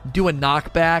 like do a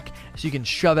knockback so you can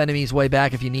shove enemies way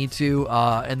back if you need to,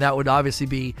 and that would obviously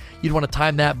be, you'd want to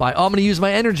time that by, oh, I'm going to use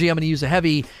my energy, I'm going to use a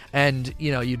heavy, and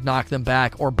you'd knock them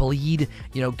back. Or bleed,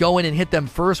 go in and hit them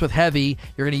first with heavy,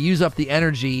 you're going to use up the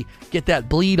energy, get that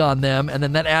bleed on them, and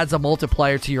then that adds a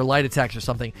multiplier to your light attacks or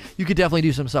something. You could definitely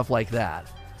do some stuff like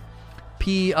that.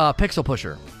 Pixel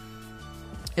Pusher.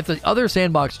 If the other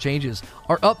sandbox changes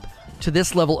are up to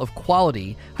this level of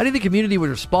quality, how do you think the community would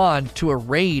respond to a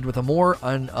raid with a more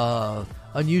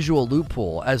unusual loot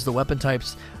pool, as the weapon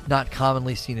types not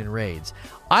commonly seen in raids.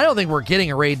 I don't think we're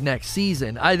getting a raid next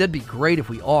season. That'd be great if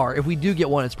we are. If we do get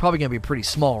one, it's probably going to be a pretty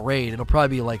small raid. It'll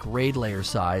probably be like raid layer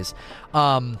size.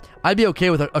 I'd be okay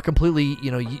with a completely,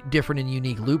 different and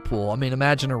unique loot pool. I mean,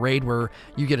 imagine a raid where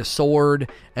you get a sword,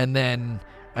 and then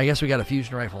I guess we got a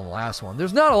fusion rifle in the last one.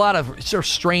 There's not a lot of sort of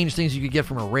strange things you could get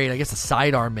from a raid. I guess a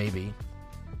sidearm maybe.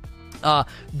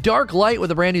 Dark Light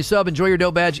with a brand new sub. Enjoy your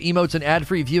dope badge, emotes, and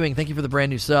ad-free viewing. Thank you for the brand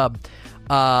new sub.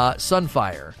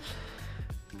 Sunfire.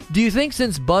 Do you think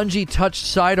since Bungie touched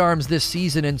sidearms this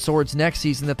season and swords next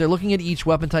season that they're looking at each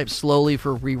weapon type slowly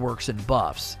for reworks and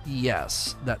buffs?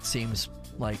 Yes, that seems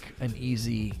like an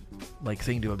easy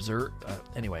thing to observe.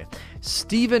 Anyway,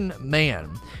 Stephen Mann,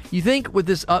 you think with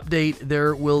this update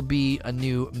there will be a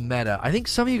new meta? I think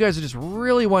some of you guys are just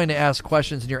really wanting to ask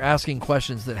questions, and you're asking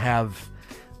questions that have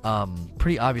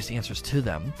pretty obvious answers to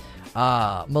them.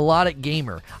 Melodic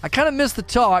Gamer. I kind of missed the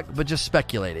talk, but just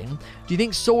speculating. Do you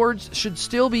think swords should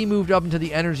still be moved up into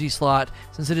the energy slot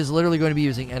since it is literally going to be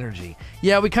using energy?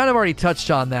 Yeah, we kind of already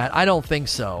touched on that. I don't think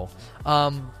so.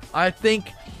 I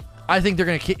think they're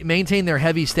going to maintain their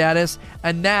heavy status,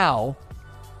 and now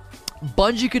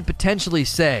Bungie could potentially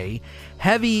say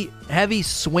heavy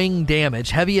swing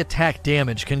damage, heavy attack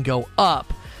damage can go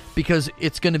up because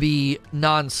it's going to be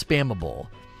non-spammable.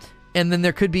 And then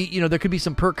there could be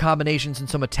some perk combinations and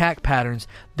some attack patterns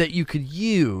that you could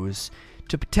use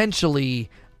to potentially,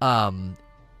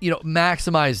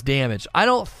 maximize damage. I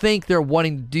don't think they're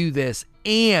wanting to do this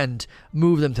and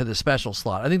move them to the special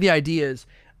slot. I think the idea is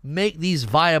make these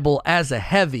viable as a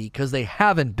heavy because they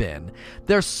haven't been.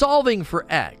 They're solving for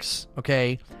X,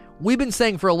 okay? We've been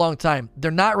saying for a long time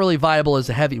they're not really viable as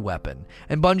a heavy weapon.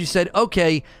 And Bungie said,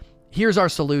 okay, here's our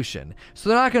solution. So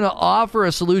they're not going to offer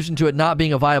a solution to it not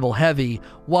being a viable heavy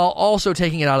while also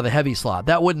taking it out of the heavy slot.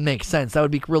 That wouldn't make sense. That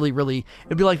would be really,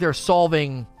 it'd be like they're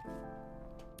solving,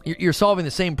 you're solving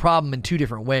the same problem in two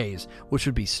different ways, which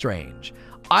would be strange.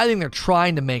 I think they're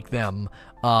trying to make them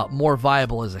more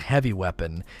viable as a heavy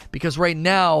weapon, because right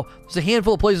now there's a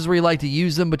handful of places where you like to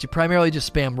use them, but you primarily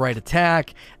just spam right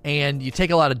attack, and you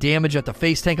take a lot of damage at the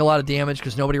face tank, a lot of damage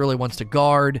because nobody really wants to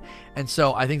guard. And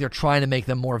so I think they're trying to make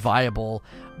them more viable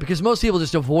because most people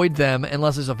just avoid them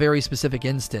unless there's a very specific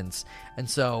instance. And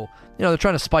so they're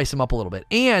trying to spice them up a little bit.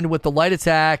 And with the light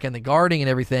attack and the guarding and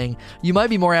everything, you might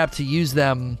be more apt to use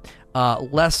them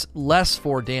less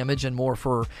for damage and more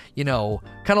for, kind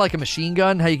of like a machine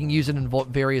gun, how you can use it in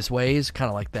various ways, kind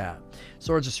of like that.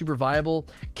 Swords are super viable.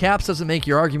 Caps doesn't make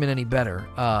your argument any better.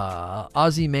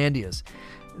 Ozymandias.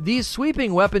 These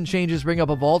sweeping weapon changes bring up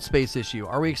a vault space issue.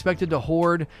 Are we expected to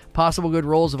hoard possible good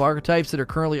rolls of archetypes that are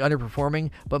currently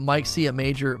underperforming but might see a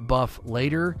major buff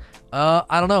later? I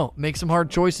don't know. Make some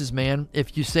hard choices, man.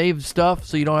 If you save stuff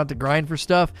so you don't have to grind for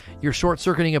stuff, you're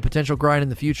short-circuiting a potential grind in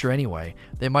the future anyway.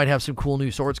 They might have some cool new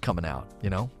swords coming out,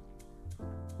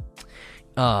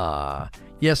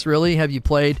 Yes, really? Have you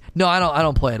played? No, I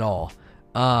don't play at all.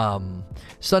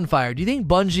 Sunfire, do you think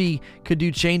Bungie could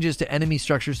do changes to enemy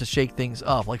structures to shake things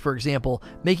up? Like, for example,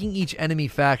 making each enemy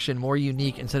faction more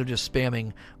unique instead of just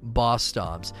spamming boss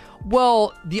stomps.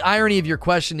 Well, the irony of your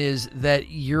question is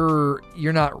that you're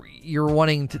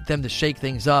wanting them to shake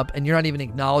things up, and you're not even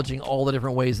acknowledging all the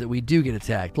different ways that we do get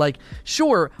attacked. Like,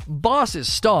 sure, bosses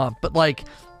stomp, but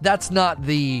that's not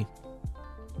the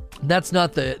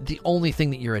only thing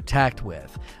that you're attacked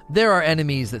with. There are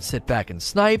enemies that sit back and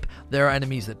snipe. There are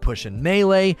enemies that push in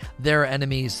melee. There are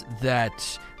enemies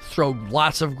that throw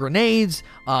lots of grenades.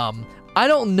 I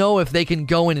don't know if they can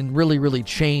go in and really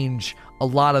change a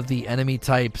lot of the enemy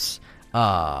types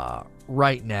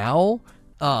right now.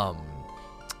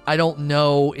 I don't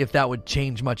know if that would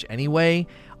change much anyway.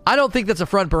 I don't think that's a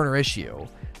front burner issue.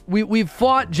 We've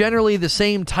fought generally the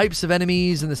same types of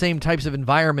enemies and the same types of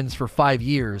environments for 5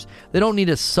 years. They don't need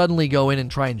to suddenly go in and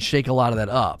try and shake a lot of that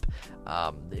up.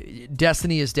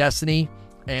 Destiny is Destiny,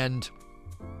 and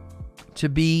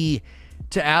to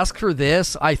ask for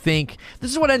this, I think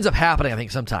this is what ends up happening. I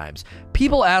think sometimes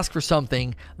people ask for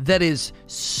something that is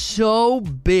so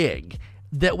big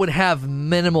that would have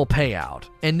minimal payout.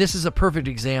 And this is a perfect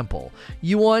example.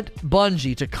 You want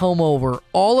Bungie to comb over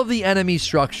all of the enemy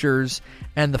structures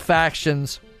and the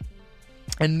factions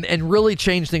and really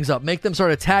change things up, make them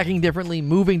start attacking differently,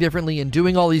 moving differently, and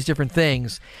doing all these different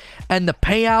things. And the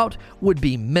payout would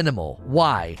be minimal.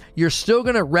 Why? You're still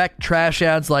going to wreck trash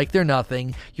ads like they're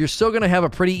nothing. You're still going to have a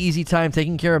pretty easy time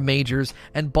taking care of majors,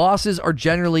 and bosses are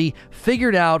generally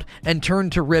figured out and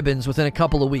turned to ribbons within a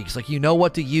couple of weeks. Like, you know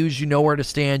what to use, you know where to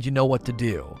stand, you know what to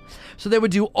do. So they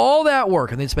would do all that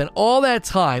work, and they'd spend all that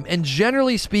time, and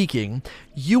generally speaking,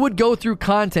 you would go through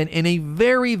content in a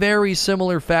very, very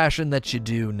similar fashion that you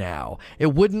do now. It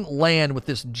wouldn't land with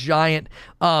this giant,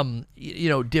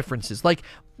 differences. Like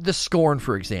the Scorn,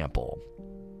 for example.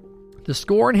 The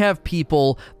Scorn have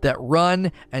people that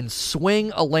run and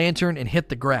swing a lantern and hit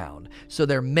the ground. So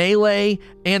their melee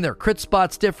and their crit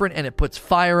spot's different, and it puts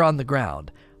fire on the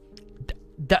ground.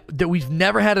 That we've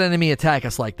never had an enemy attack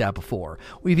us like that before.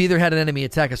 We've either had an enemy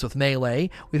attack us with melee,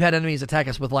 we've had enemies attack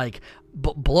us with like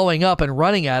blowing up and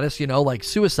running at us, like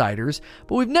suiciders,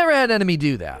 but we've never had an enemy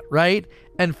do that, right?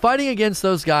 And fighting against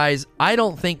those guys, I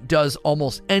don't think does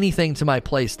almost anything to my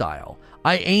play style.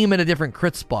 I aim at a different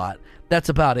crit spot. That's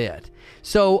about it.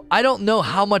 So I don't know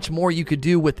how much more you could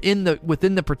do within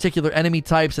the particular enemy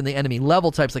types and the enemy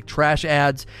level types, like trash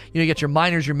ads. You get your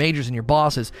minors, your majors, and your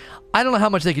bosses. I don't know how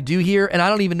much they could do here, and I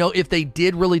don't even know if they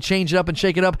did really change it up and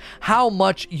shake it up, how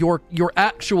much your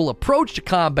actual approach to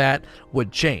combat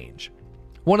would change.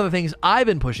 One of the things I've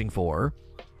been pushing for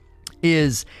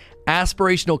is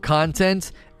aspirational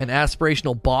content and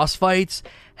aspirational boss fights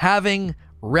having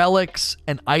relics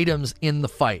and items in the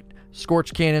fight.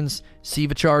 Scorch cannons,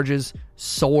 Siva charges,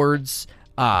 swords,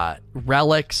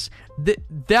 relics.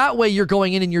 That way you're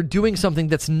going in and you're doing something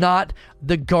that's not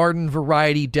the garden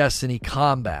variety Destiny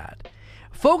combat.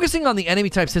 Focusing on the enemy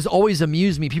types has always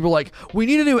amused me. People are like, we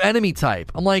need a new enemy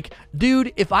type. I'm like,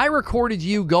 dude, if I recorded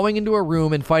you going into a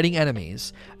room and fighting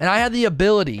enemies, and I had the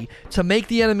ability to make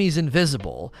the enemies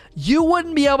invisible, you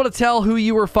wouldn't be able to tell who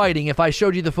you were fighting if I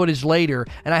showed you the footage later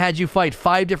and I had you fight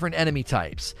 5 different enemy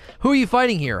types. Who are you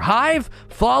fighting here? Hive,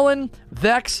 Fallen,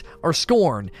 Vex, or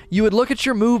Scorn? You would look at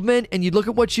your movement and you'd look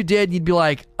at what you did and you'd be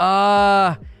like,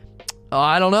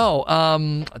 I don't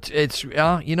know. It's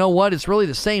you know what? It's really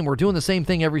the same. We're doing the same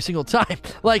thing every single time.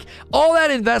 Like all that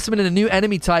investment in a new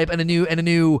enemy type and a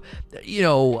new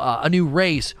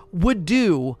race would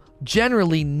do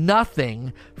generally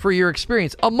nothing for your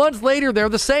experience. A month later, they're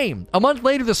the same. A month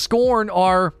later, the Scorn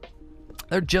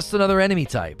they're just another enemy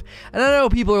type. And I know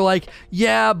people are like,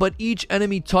 yeah, but each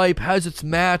enemy type has its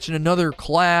match in another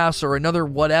class or another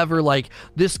whatever. Like,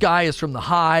 this guy is from the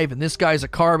Hive, and this guy's a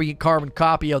carbon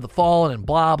copy of the Fallen, and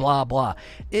blah, blah, blah.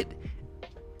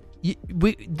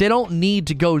 They don't need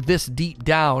to go this deep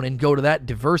down and go to that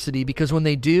diversity, because when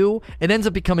they do, it ends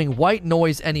up becoming white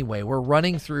noise anyway. We're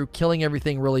running through, killing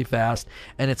everything really fast,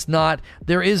 and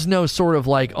there is no sort of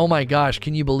like, oh my gosh,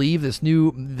 can you believe this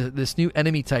new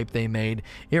enemy type they made?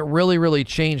 It really, really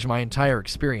changed my entire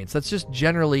experience. That's just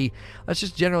generally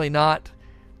not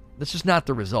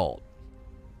the result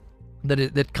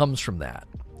that comes from that.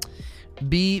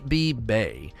 BB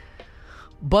Bay.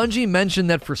 Bungie mentioned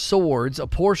that for swords, a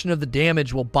portion of the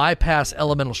damage will bypass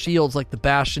elemental shields like the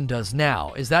Bastion does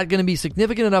now. Is that going to be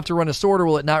significant enough to run a sword, or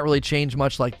will it not really change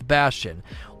much like the Bastion?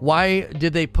 Why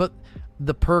did they put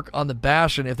the perk on the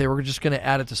Bastion if they were just going to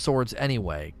add it to swords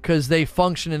anyway? Because they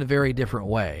function in a very different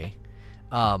way.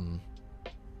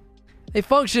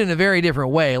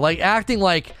 Like acting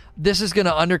like this is going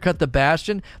to undercut the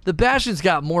Bastion. The Bastion's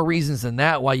got more reasons than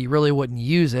that why you really wouldn't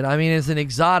use it. I mean, it's an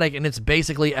exotic, and it's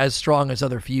basically as strong as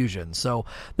other fusions. So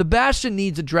the Bastion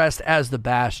needs addressed as the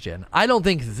Bastion. I don't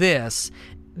think this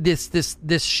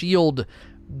shield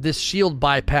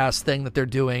bypass thing that they're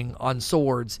doing on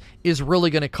swords is really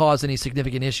going to cause any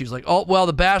significant issues. Like, oh, well,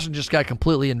 the Bastion just got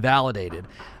completely invalidated.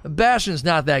 The Bastion's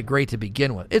not that great to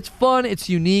begin with. It's fun, it's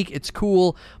unique, it's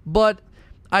cool, but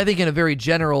I think in a very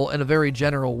general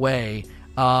way,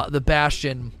 the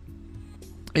Bastion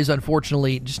is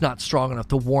unfortunately just not strong enough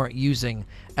to warrant using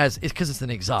because it's an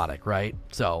exotic, right?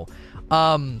 So,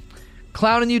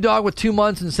 clowning you, dog, with 2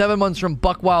 months and 7 months from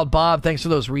Buckwild Bob. Thanks for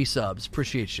those resubs.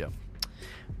 Appreciate you.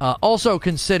 Also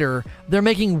consider they're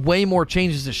making way more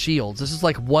changes to shields. This is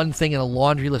like one thing in a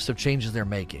laundry list of changes they're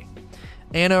making.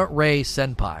 Anna Ray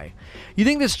Senpai. You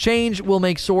think this change will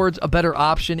make swords a better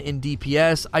option in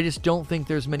DPS? I just don't think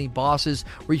there's many bosses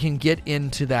where you can get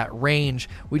into that range.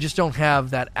 We just don't have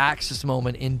that Axis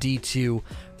moment in D2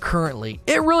 currently.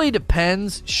 It really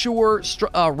depends. Sure,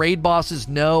 raid bosses,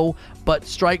 no, but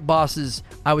strike bosses,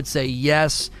 I would say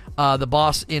yes. The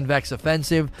boss in Vex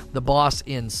Offensive, the boss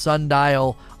in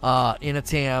Sundial,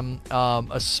 Inatam,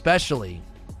 especially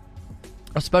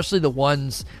the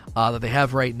ones that they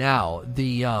have right now.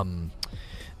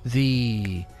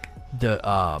 The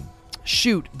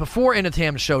shoot, before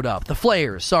Inatam showed up, the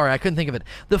Flayers, sorry, I couldn't think of it.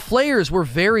 The Flayers were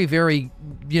very, very,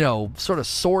 sort of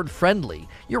sword friendly.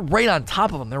 You're right on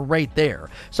top of them. They're right there.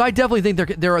 So I definitely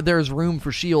think there's room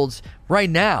for shields right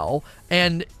now.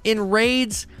 And in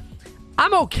raids,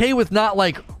 I'm okay with not,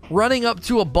 like, running up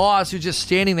to a boss who's just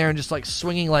standing there and just, like,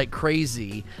 swinging like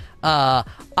crazy.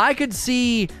 I could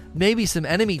see maybe some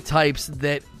enemy types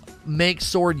that make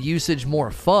sword usage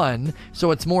more fun, so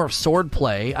it's more of sword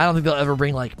play. I don't think they'll ever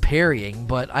bring like parrying,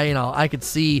 but I could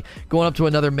see going up to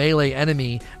another melee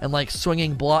enemy and like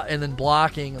swinging and then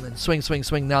blocking and then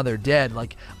swing, now they're dead,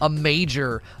 like a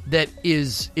major that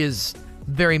is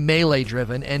very melee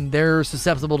driven and they're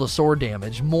susceptible to sword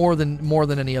damage more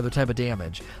than any other type of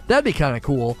damage. That'd be kind of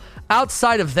cool.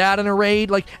 Outside of that, in a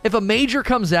raid, like if a major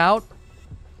comes out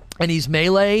and he's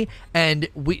melee, and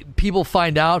people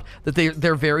find out that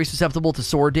they're very susceptible to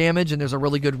sword damage, and there's a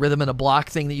really good rhythm and a block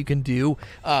thing that you can do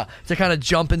to kind of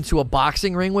jump into a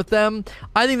boxing ring with them.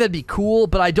 I think that'd be cool,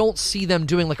 but I don't see them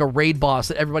doing like a raid boss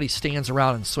that everybody stands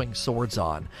around and swings swords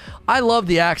on. I love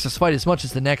the Axis fight as much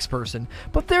as the next person,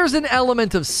 but there's an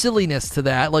element of silliness to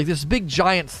that. Like this big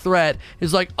giant threat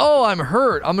is like, oh, I'm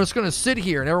hurt, I'm just going to sit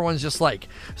here, and everyone's just like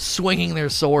swinging their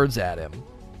swords at him.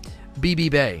 BB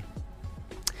Bay.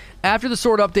 After the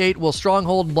sword update, will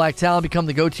Stronghold and Black Talon become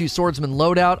the go-to swordsman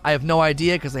loadout? I have no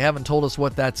idea because they haven't told us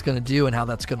what that's going to do and how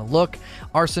that's going to look.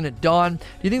 Arson at Dawn. Do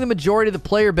you think the majority of the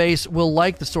player base will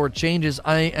like the sword changes?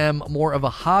 I am more of a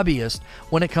hobbyist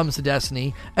when it comes to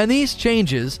Destiny, and these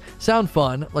changes sound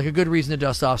fun, like a good reason to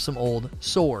dust off some old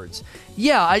swords.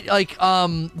 Yeah, I like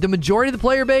the majority of the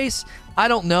player base, I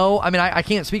don't know. I mean, I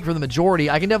can't speak for the majority.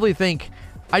 I definitely think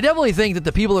that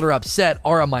the people that are upset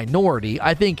are a minority.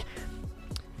 I think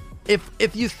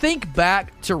If you think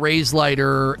back to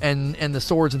Razelighter and the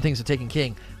swords and things of Taken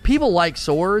King, people like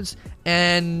swords,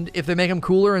 and if they make them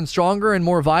cooler and stronger and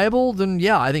more viable, then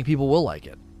yeah, I think people will like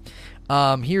it.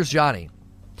 Here's Johnny.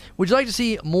 Would you like to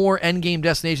see more endgame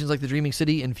destinations like the Dreaming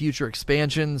City in future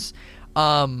expansions?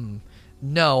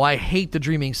 No, I hate the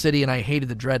Dreaming City, and I hated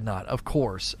the Dreadnought, of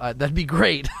course. That'd be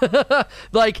great.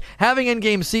 Like, having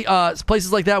endgame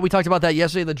places like that, we talked about that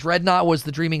yesterday. The Dreadnought was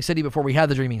the Dreaming City before we had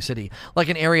the Dreaming City. Like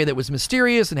an area that was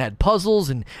mysterious and had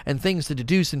puzzles and things to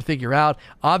deduce and figure out.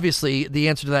 Obviously, the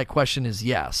answer to that question is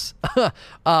yes.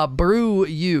 Brew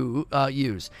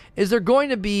use. Is there going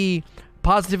to be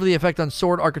positively affect on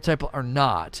sword archetype or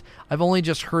not? I've only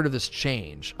just heard of this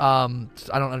change. I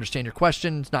don't understand your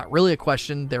question. It's not really a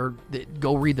question.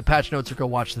 Go read the patch notes or go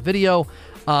watch the video.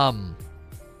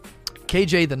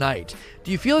 KJ the Knight.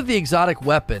 Do you feel that the exotic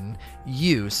weapon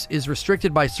use is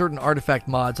restricted by certain artifact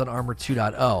mods on Armor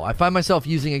 2.0? I find myself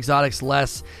using exotics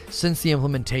less since the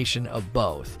implementation of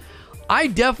both. I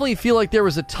definitely feel like there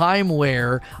was a time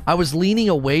where I was leaning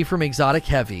away from exotic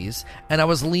heavies and I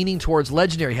was leaning towards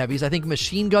legendary heavies. I think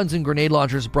machine guns and grenade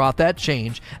launchers brought that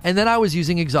change, and then I was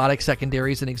using exotic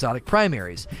secondaries and exotic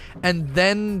primaries. And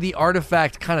then the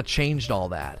artifact kind of changed all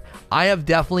that. I have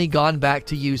definitely gone back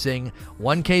to using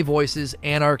 1K Voices,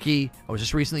 Anarchy. I was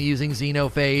just recently using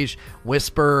Xenophage,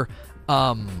 Whisper,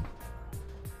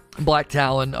 Black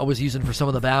Talon I was using for some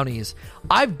of the bounties.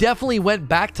 I've definitely went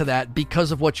back to that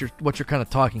because of what you're kind of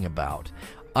talking about.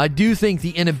 I do think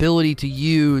the inability to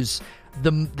use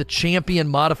the champion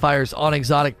modifiers on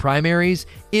exotic primaries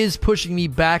is pushing me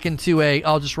back into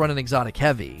I'll just run an exotic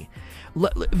heavy.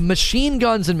 Machine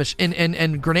guns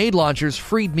and grenade launchers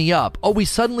freed me up. Oh, we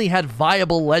suddenly had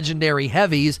viable legendary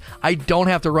heavies. I don't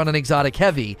have to run an exotic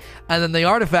heavy. And then the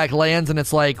artifact lands and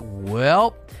it's like,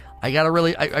 well, I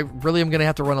really am going to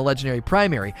have to run a legendary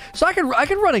primary. So I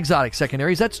could run exotic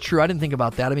secondaries. That's true. I didn't think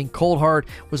about that. I mean, Cold Heart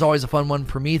was always a fun one.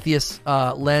 Prometheus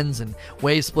Lens and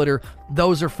Wave Splitter,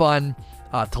 those are fun.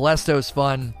 Telesto's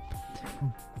fun.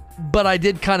 But I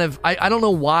did I don't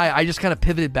know why, I just kind of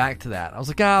pivoted back to that. I was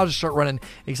like, I'll just start running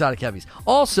exotic heavies.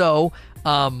 Also,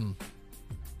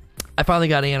 I finally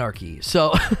got Anarchy.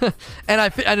 So, and I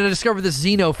discovered this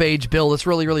Xenophage build that's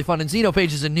really, really fun. And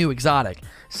Xenophage is a new exotic.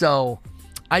 So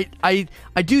I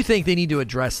do think they need to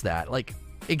address that. Like,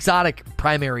 exotic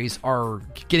primaries are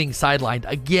getting sidelined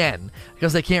again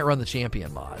because they can't run the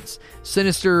champion mods.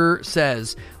 Sinister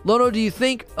says, Lono, what do you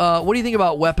think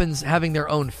about weapons having their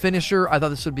own finisher? I thought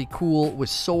this would be cool with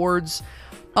swords.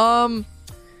 Yeah,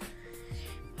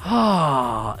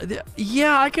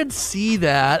 I could see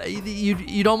that.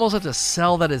 You'd almost have to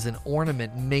sell that as an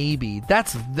ornament, maybe.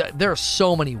 There are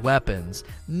so many weapons.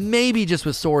 Maybe just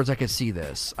with swords I could see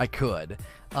this. I could.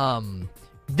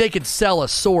 they could sell a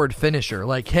sword finisher.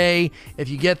 Like, hey, if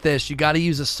you get this, you got to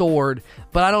use a sword.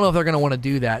 But I don't know if they're going to want to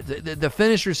do that. The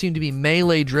finishers seem to be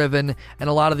melee driven, and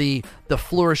a lot of the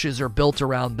flourishes are built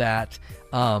around that.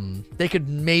 They could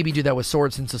maybe do that with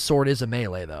swords, since the sword is a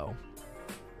melee, though.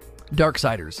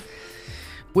 Darksiders.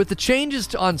 With the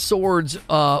changes on swords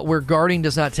where guarding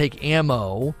does not take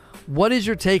ammo, what is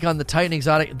your take on the Titan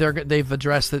exotic? They've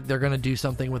addressed that they're going to do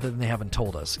something with it, and they haven't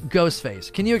told us.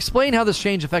 Ghostface. Can you explain how this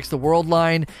change affects the world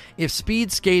line? If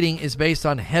speed skating is based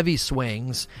on heavy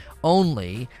swings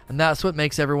only, and that's what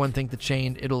makes everyone think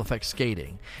it'll affect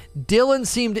skating. Dylan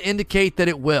seemed to indicate that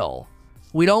it will.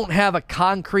 We don't have a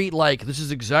concrete, like, this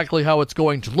is exactly how it's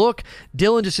going to look.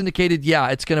 Dylan just indicated, yeah,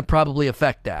 it's going to probably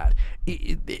affect that.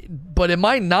 But it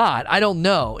might not. I don't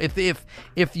know.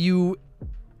 If you,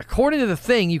 according to the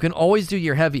thing, you can always do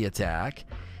your heavy attack,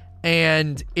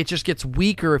 and it just gets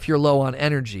weaker if you're low on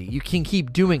energy. You can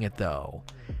keep doing it, though.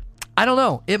 I don't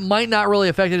know. It might not really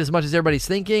affect it as much as everybody's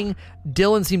thinking.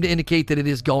 Dylan seemed to indicate that it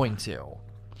is going to.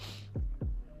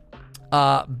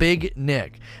 Big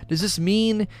Nick. Does this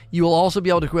mean you will also be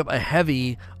able to equip a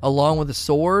heavy along with a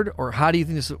sword, or how do you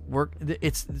think this will work?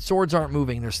 Swords aren't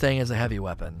moving; they're staying as a heavy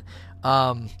weapon.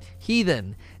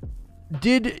 Heathen.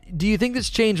 Do you think this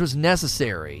change was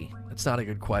necessary? That's not a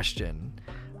good question.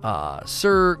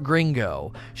 Sir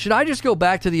Gringo. Should I just go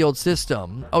back to the old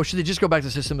system? Oh, should they just go back to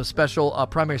the system of special,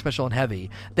 primary, special, and heavy?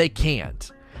 They can't.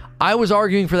 I was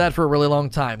arguing for that for a really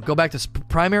long time. Go back to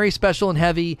primary, special, and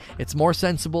heavy. It's more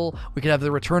sensible. We could have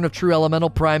the return of true elemental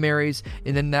primaries,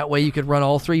 and then that way you could run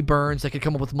all three burns. They could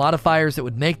come up with modifiers that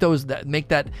would make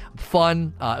that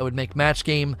fun. It would make match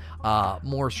game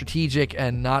more strategic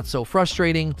and not so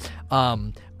frustrating.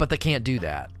 But they can't do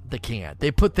that. They can't.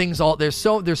 They put things all there's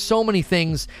so many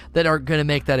things that are going to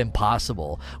make that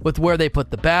impossible. With where they put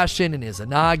the Bastion and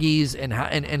Izanagi's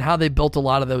and how they built a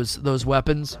lot of those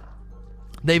weapons.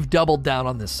 They've doubled down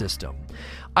on this system.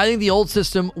 I think the old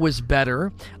system was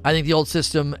better. I think the old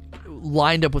system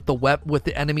lined up with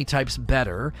the enemy types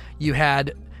better. You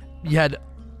had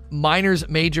minors,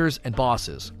 majors, and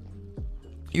bosses.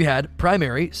 You had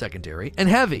primary, secondary, and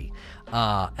heavy.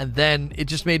 And then it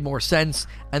just made more sense.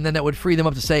 And then that would free them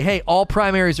up to say, hey, all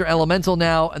primaries are elemental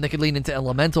now, and they could lean into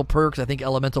elemental perks. I think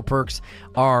elemental perks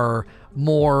are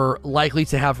more likely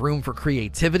to have room for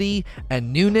creativity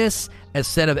and newness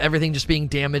instead of everything just being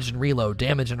damage and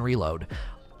reload.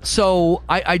 So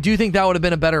I do think that would have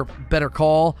been a better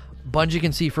call. Bungie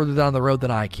can see further down the road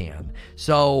than I can.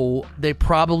 So they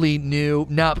probably knew,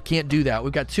 nope, can't do that.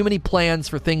 We've got too many plans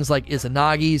for things like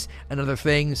Izanagi's and other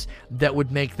things that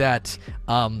would make that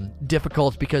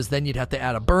difficult, because then you'd have to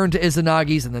add a burn to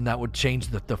Izanagi's, and then that would change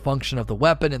the function of the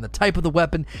weapon and the type of the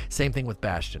weapon. Same thing with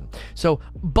Bastion. So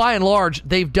by and large,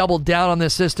 they've doubled down on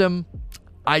this system.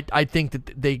 I think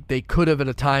that they could have at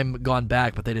a time gone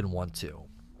back, but they didn't want to.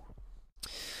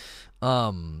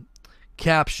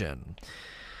 Caption.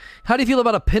 How do you feel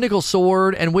about a Pinnacle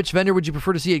sword, and which vendor would you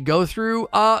prefer to see it go through?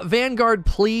 Vanguard,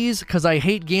 please, because I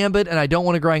hate Gambit and I don't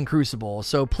want to grind Crucible.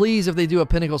 So please, if they do a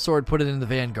Pinnacle sword, put it in the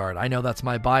Vanguard. I know that's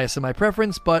my bias and my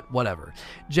preference, but whatever.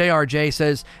 JRJ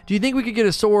says, do you think we could get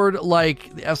a sword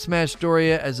like the F-Smash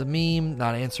Doria as a meme?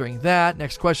 Not answering that.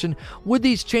 Next question. Would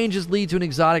these changes lead to an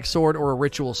exotic sword or a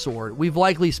ritual sword? We've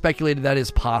likely speculated that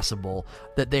is possible,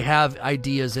 that they have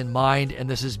ideas in mind, and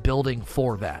this is building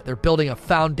for that. They're building a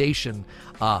foundation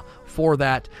for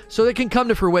that, so it can come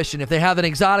to fruition. If they have an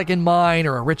exotic in mind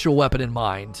or a ritual weapon in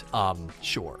mind,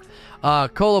 sure.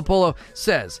 Colo Polo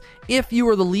says, if you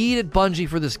were the lead at Bungie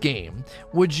for this game,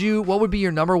 what would be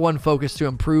your number one focus to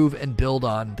improve and build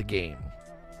on the game?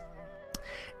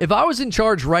 If I was in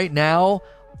charge right now,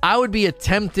 I would be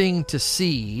attempting to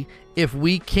see if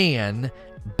we can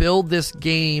build this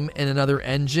game in another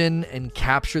engine and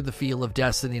capture the feel of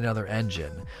Destiny in another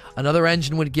engine. Another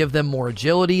engine would give them more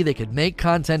agility. They could make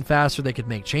content faster. They could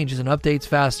make changes and updates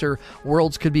faster.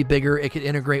 Worlds could be bigger. It could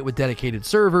integrate with dedicated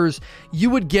servers.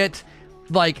 You would get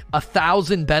like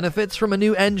 1,000 benefits from a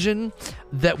new engine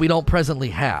that we don't presently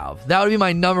have. That would be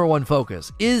my number one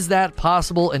focus. Is that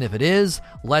possible? And if it is,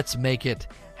 let's make it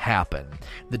happen.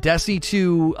 The Destiny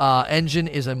 2 engine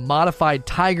is a modified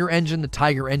Tiger engine. The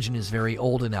Tiger engine is very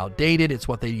old and outdated. It's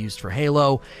what they used for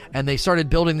Halo, and they started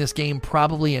building this game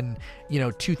probably in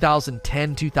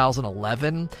 2010,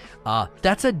 2011.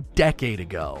 That's a decade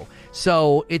ago.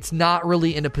 So it's not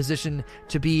really in a position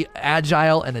to be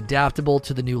agile and adaptable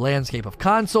to the new landscape of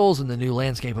consoles and the new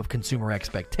landscape of consumer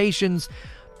expectations.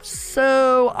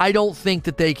 So I don't think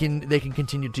that they can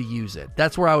continue to use it.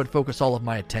 That's where I would focus all of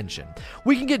my attention.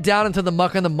 We can get down into the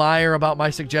muck and the mire about my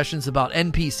suggestions about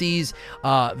NPCs,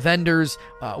 vendors,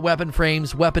 weapon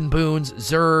frames, weapon boons,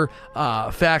 Xur,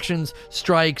 factions,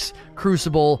 strikes,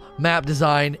 Crucible, map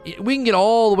design. We can get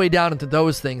all the way down into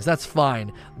those things. That's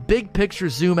fine. Big picture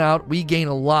zoom out. We gain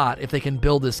a lot if they can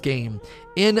build this game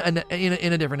in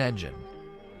a different engine.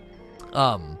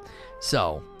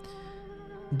 So.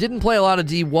 Didn't play a lot of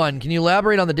D1. Can you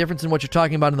elaborate on the difference in what you're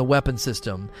talking about in the weapon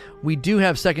system? We do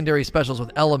have secondary specials with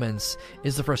elements.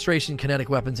 Is the frustration kinetic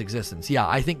weapons' existence? Yeah,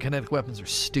 I think kinetic weapons are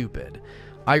stupid.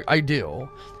 I do.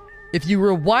 If you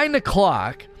rewind the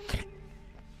clock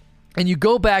and you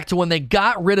go back to when they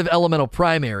got rid of elemental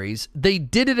primaries, they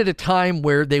did it at a time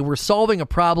where they were solving a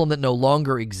problem that no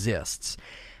longer exists.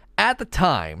 At the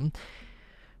time,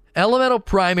 elemental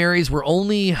primaries were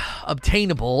only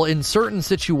obtainable in certain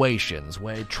situations,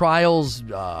 where trials,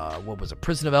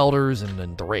 Prison of Elders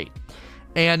and the Raid.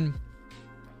 And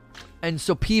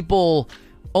so people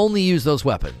only use those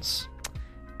weapons.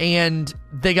 And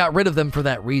they got rid of them for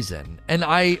that reason. And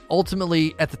I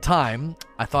ultimately, at the time,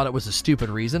 I thought it was a stupid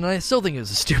reason, and I still think it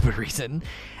was a stupid reason.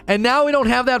 And now we don't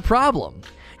have that problem.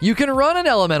 You can run an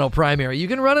elemental primary. You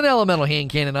can run an elemental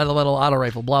hand cannon, elemental auto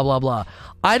rifle, blah, blah, blah.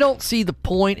 I don't see the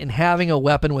point in having a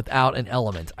weapon without an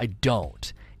element. I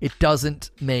don't. It doesn't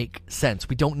make sense.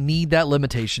 We don't need that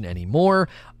limitation anymore.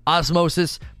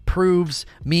 Osmosis proves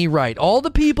me right. All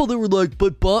the people that were like,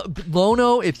 but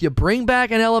Lono, if you bring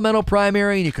back an elemental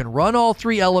primary and you can run all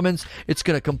three elements, it's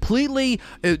going to completely,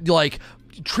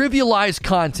 trivialize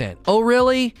content. Oh,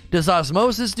 really? Does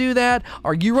Osmosis do that?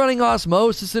 Are you running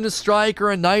Osmosis in a Strike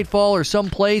or a Nightfall or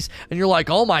someplace and you're like,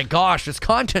 oh my gosh, this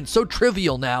content's so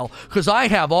trivial now because I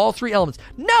have all three elements?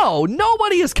 No,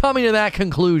 nobody is coming to that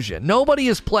conclusion. Nobody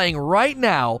is playing right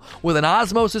now with an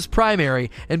Osmosis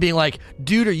primary and being like,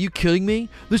 dude, are you kidding me?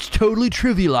 This totally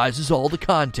trivializes all the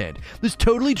content. This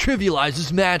totally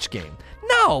trivializes match game.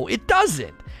 No, it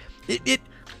doesn't.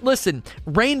 Listen,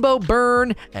 Rainbow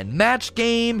Burn and Match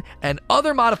Game and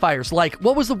other modifiers like,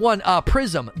 what was the one,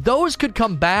 Prism, those could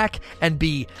come back and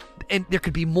there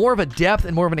could be more of a depth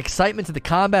and more of an excitement to the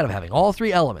combat of having all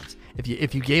three elements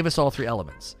if you gave us all three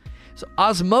elements. So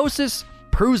Osmosis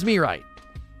proves me right.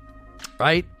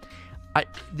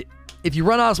 If you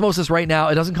run Osmosis right now,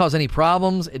 it doesn't cause any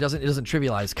problems. It doesn't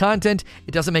trivialize content.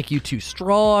 It doesn't make you too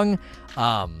strong.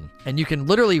 And you can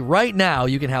literally right now,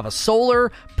 you can have a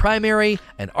Solar primary,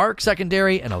 an Arc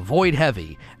secondary, and a Void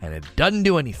heavy, and it doesn't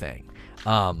do anything.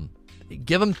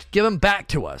 Give them back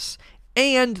to us.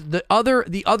 And the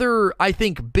other, I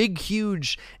think, big,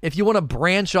 huge, if you want to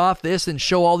branch off this and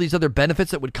show all these other benefits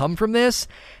that would come from this,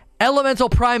 elemental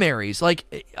primaries,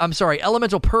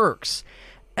 elemental perks.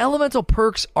 Elemental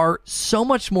perks are so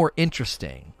much more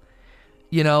interesting.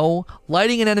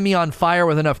 Lighting an enemy on fire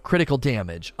with enough critical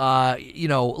damage,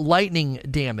 lightning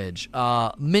damage,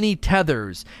 mini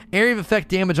tethers, area of effect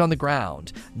damage on the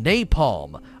ground,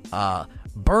 napalm,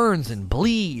 burns and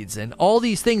bleeds, and all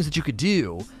these things that you could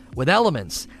do with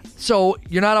elements. So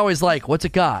you're not always like, what's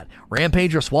it got?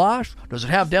 Rampage or Swash? Does it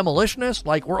have Demolitionist?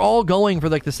 Like, we're all going for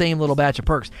the same little batch of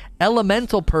perks.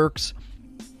 Elemental perks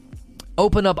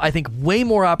open up, I think, way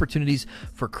more opportunities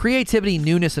for creativity,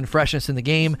 newness, and freshness in the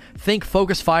game. Think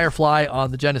Focus Firefly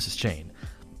on the Genesis chain.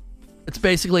 It's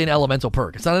basically an elemental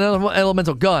perk. It's not an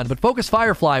elemental gun, but Focus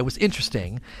Firefly was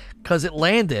interesting because it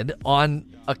landed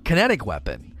on a kinetic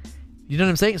weapon. You know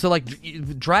what I'm saying? So,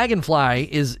 Dragonfly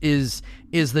is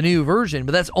the new version,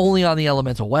 but that's only on the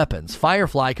elemental weapons.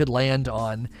 Firefly could land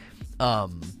on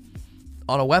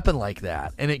a weapon like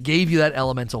that, and it gave you that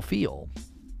elemental feel.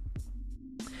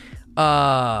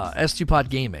 S2Pod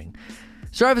Gaming.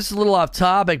 Sorry if this is a little off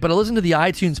topic, but I listened to the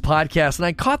iTunes podcast and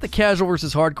I caught the casual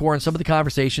versus hardcore, and some of the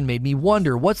conversation made me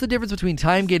wonder, what's the difference between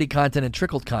time-gated content and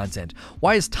trickled content?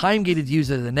 Why is time-gated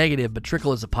used as a negative, but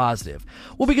trickle as a positive?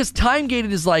 Well, because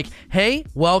time-gated is like, hey,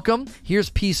 welcome, here's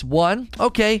piece 1.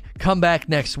 Okay, come back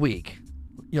next week.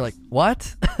 You're like,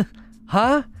 what?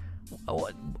 Huh?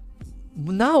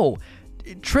 No.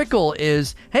 Trickle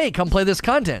is, hey, come play this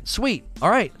content. Sweet.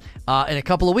 All right. In a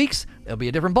couple of weeks, it'll be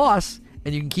a different boss,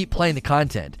 and you can keep playing the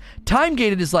content.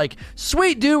 Time-gated is like,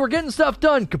 sweet, dude, we're getting stuff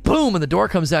done. Kaboom, and the door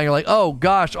comes down. You're like, oh,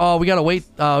 gosh, we gotta wait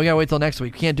till next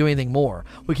week. We can't do anything more.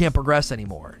 We can't progress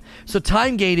anymore. So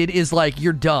time-gated is like,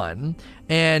 you're done.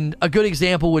 And a good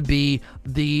example would be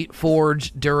the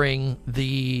Forge during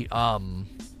the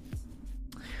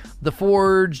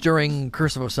Forge during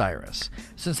Curse of Osiris.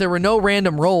 Since there were no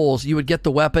random rolls, you would get the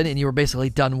weapon and you were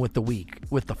basically done with the week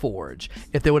with the Forge.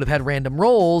 If they would have had random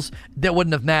rolls, that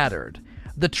wouldn't have mattered.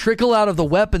 the trickle out of the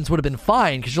weapons would have been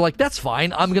fine because you're like, that's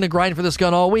fine. I'm going to grind for this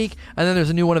gun all week, and then there's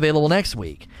a new one available next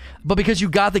week. But because you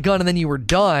got the gun and then you were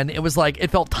done, it was like, it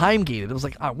felt time gated. It was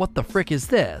like, what the frick is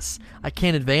this? I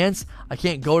can't advance. I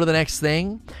can't go to the next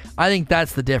thing. I think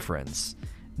that's the difference.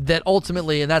 That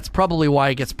ultimately, and that's probably why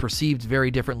it gets perceived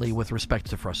very differently with respect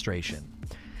to frustration.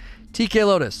 TK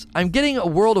Lotus, I'm getting a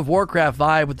World of Warcraft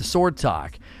vibe with the sword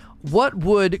talk. What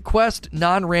would quest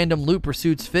non-random loot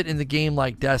pursuits fit in the game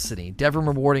like Destiny? Devrim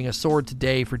rewarding a sword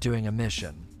today for doing a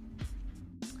mission.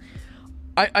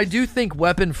 I do think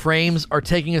weapon frames are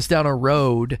taking us down a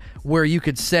road where you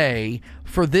could say,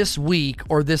 for this week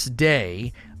or this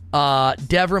day,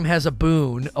 Devrim has a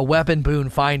boon, a weapon boon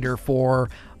finder for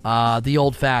the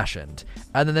old-fashioned.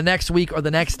 And then the next week or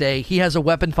the next day, he has a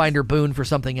weapon finder boon for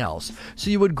something else. So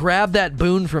you would grab that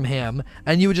boon from him,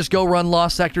 and you would just go run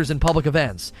lost sectors and public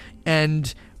events.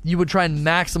 And you would try and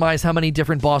maximize how many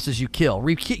different bosses you kill.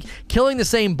 Killing the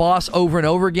same boss over and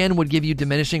over again would give you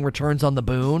diminishing returns on the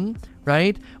boon,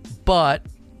 right? But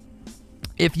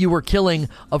if you were killing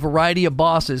a variety of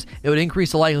bosses, it would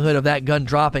increase the likelihood of that gun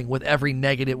dropping with every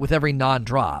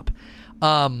non-drop.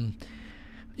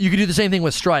 You could do the same thing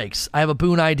with strikes. I have a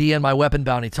boon ID in my weapon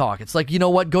bounty talk. It's like, you know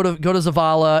what? Go to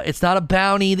Zavala. It's not a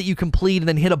bounty that you complete and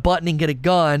then hit a button and get a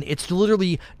gun. It's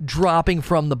literally dropping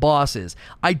from the bosses.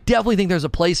 I definitely think there's a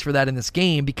place for that in this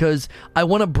game because I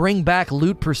want to bring back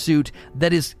loot pursuit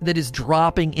that is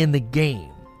dropping in the game.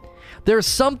 There's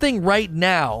something right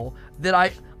now that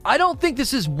I don't think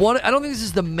this is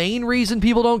the main reason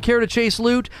people don't care to chase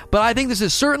loot, but I think this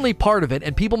is certainly part of it,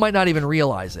 and people might not even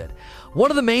realize it. One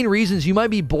of the main reasons you might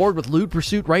be bored with loot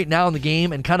pursuit right now in the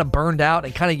game and kind of burned out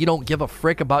and kind of you don't give a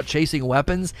frick about chasing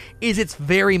weapons is it's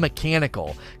very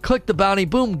mechanical. Click the bounty,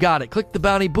 boom, got it. Click the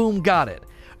bounty, boom, got it.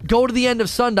 Go to the end of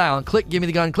Sundial and click, give me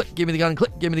the gun, click, give me the gun,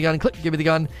 click, give me the gun, click, give me the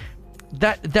gun.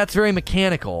 That's very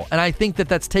mechanical, and I think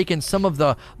that's taken some of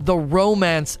the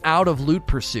romance out of loot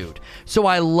pursuit. So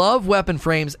I love weapon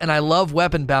frames and I love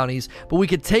weapon bounties, but we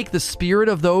could take the spirit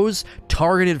of those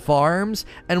targeted farms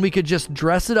and we could just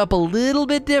dress it up a little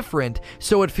bit different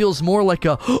so it feels more like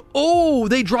oh,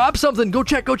 they dropped something, go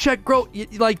check, grow.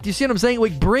 Like, do you see what I'm saying?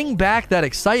 Like, bring back that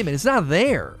excitement. It's not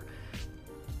there.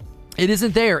 It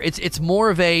isn't there. It's more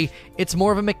of a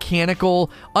mechanical.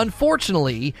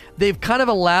 Unfortunately, they've kind of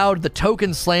allowed the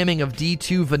token slamming of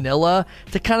D2 vanilla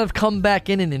to kind of come back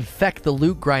in and infect the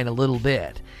loot grind a little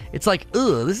bit. It's like,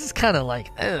 this is kind of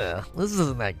like, this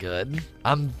isn't that good.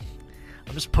 I'm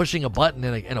just pushing a button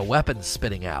and a weapon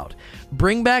spitting out.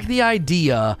 Bring back the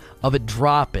idea of it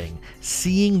dropping.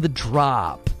 Seeing the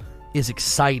drop is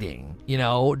exciting. You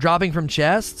know, dropping from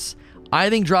chests. I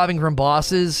think dropping from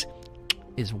bosses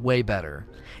is way better.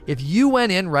 If you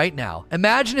went in right now,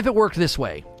 imagine if it worked this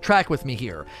way. Track with me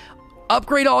here.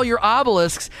 Upgrade all your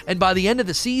obelisks, and by the end of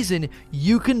the season,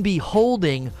 you can be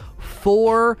holding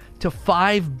 4 to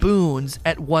 5 boons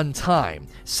at one time.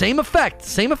 Same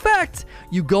effect.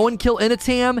 You go and kill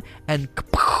Inatam, and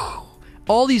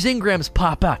all these engrams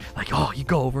pop out. Like, you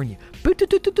go over and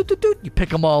you pick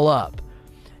them all up.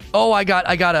 Oh, I got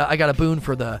a boon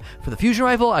for the fusion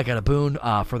rifle. I got a boon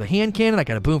for the hand cannon. I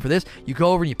got a boon for this. You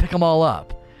go over and you pick them all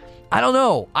up. I don't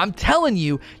know. I'm telling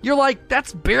you, you're like,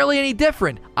 that's barely any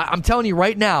different. I'm telling you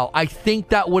right now, I think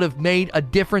that would have made a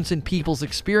difference in people's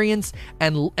experience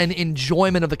and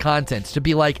enjoyment of the content. To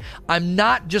be like, I'm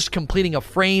not just completing a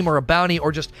frame or a bounty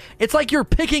or just, it's like you're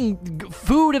picking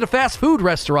food at a fast food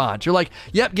restaurant. You're like,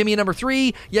 yep, give me a number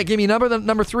 3. Yeah, give me another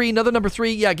number 3, another number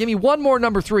 3. Yeah, give me one more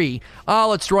number 3.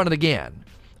 Let's run it again.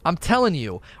 I'm telling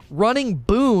you, running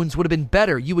boons would have been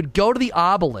better. You would go to the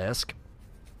obelisk,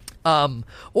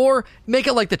 or make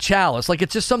it like the chalice, like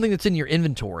it's just something that's in your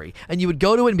inventory, and you would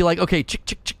go to it and be like, okay,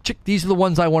 chick, these are the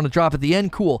ones I want to drop at the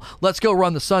end. Cool, let's go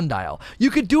run the sundial.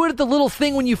 You could do it at the little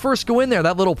thing when you first go in there,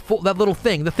 that little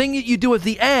thing, the thing that you do at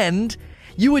the end.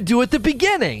 You would do at the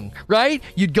beginning, right?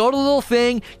 You'd go to the little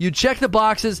thing, you'd check the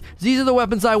boxes. These are the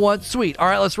weapons I want. Sweet. All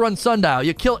right, let's run sundial.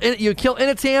 You kill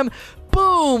Inatam.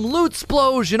 Boom! Loot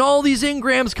explosion. All these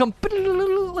engrams come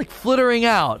like flittering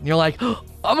out, and you're like, I'm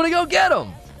gonna go get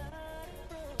them.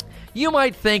 You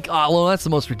might think, well, that's the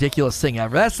most ridiculous thing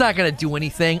ever. That's not going to do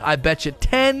anything. I bet you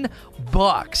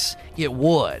 $10 it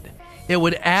would. It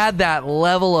would add that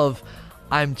level of,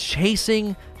 I'm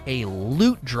chasing a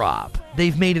loot drop.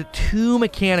 They've made it too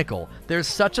mechanical. There's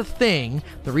such a thing,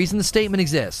 the reason the statement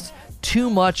exists, too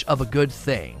much of a good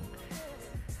thing.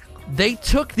 They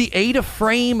took the Ada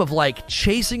frame of like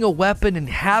chasing a weapon and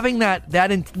having that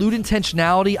loot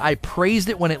intentionality. I praised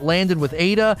it when it landed with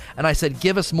Ada, and I said,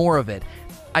 give us more of it.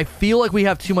 I feel like we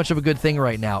have too much of a good thing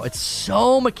right now. It's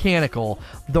so mechanical.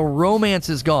 The romance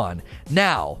is gone.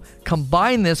 Now,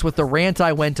 combine this with the rant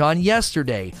I went on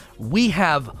yesterday. We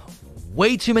have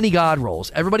way too many god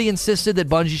rolls. Everybody insisted that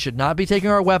Bungie should not be taking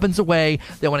our weapons away.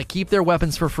 They want to keep their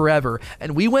weapons for forever.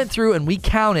 And we went through and we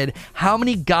counted how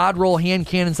many god roll hand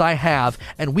cannons I have,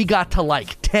 and we got to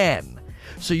like 10.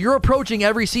 So you're approaching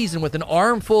every season with an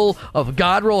armful of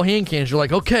god roll hand cannons. You're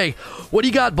like, okay, what do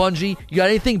you got, Bungie? You got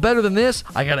anything better than this?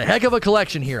 I got a heck of a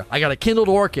collection here. I got a Kindled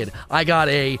Orchid. I got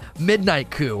a Midnight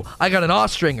Coup. I got an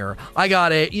Austringer. I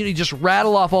got a, you just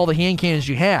rattle off all the hand cannons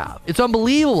you have. It's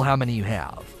unbelievable how many you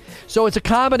have. So it's a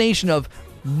combination of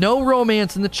no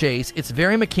romance in the chase, it's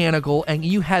very mechanical, and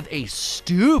you have a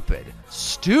stupid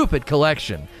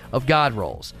collection of god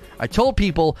rolls. I told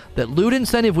people that loot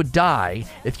incentive would die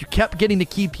if you kept getting to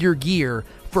keep your gear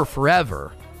for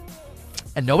forever.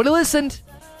 And nobody listened.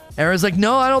 Everyone's like,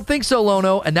 no, I don't think so,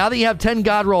 Lono. And now that you have 10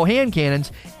 god roll hand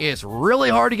cannons, it's really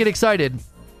hard to get excited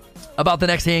about the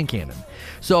next hand cannon.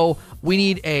 So we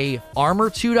need a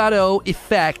Armor 2.0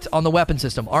 effect on the weapon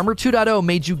system. Armor 2.0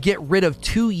 made you get rid of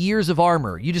 2 years of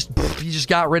armor. You just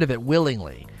got rid of it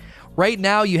willingly. Right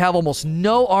now, you have almost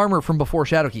no armor from before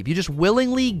Shadowkeep. You just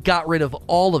willingly got rid of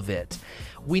all of it.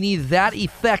 We need that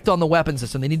effect on the weapon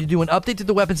system. They need to do an update to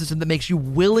the weapon system that makes you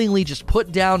willingly just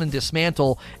put down and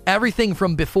dismantle everything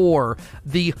from before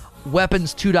the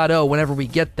Weapons 2.0 whenever we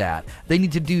get that. They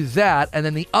need to do that, and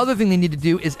then the other thing they need to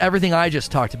do is everything I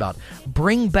just talked about.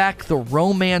 Bring back the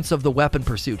romance of the weapon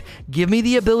pursuit. Give me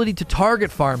the ability to target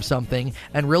farm something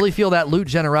and really feel that loot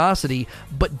generosity,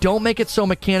 but don't make it so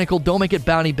mechanical, don't make it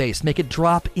bounty based, make it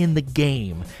drop in the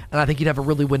game, and I think you'd have a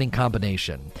really winning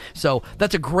combination. So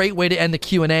that's a great way to end the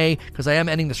Q&A, because I am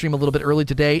ending the stream a little bit early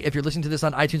today. If you're listening to this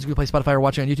on iTunes, Google Play, Spotify, or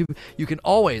watching on YouTube, you can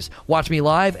always watch me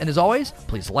live, and as always,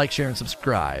 please like, share, and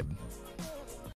subscribe.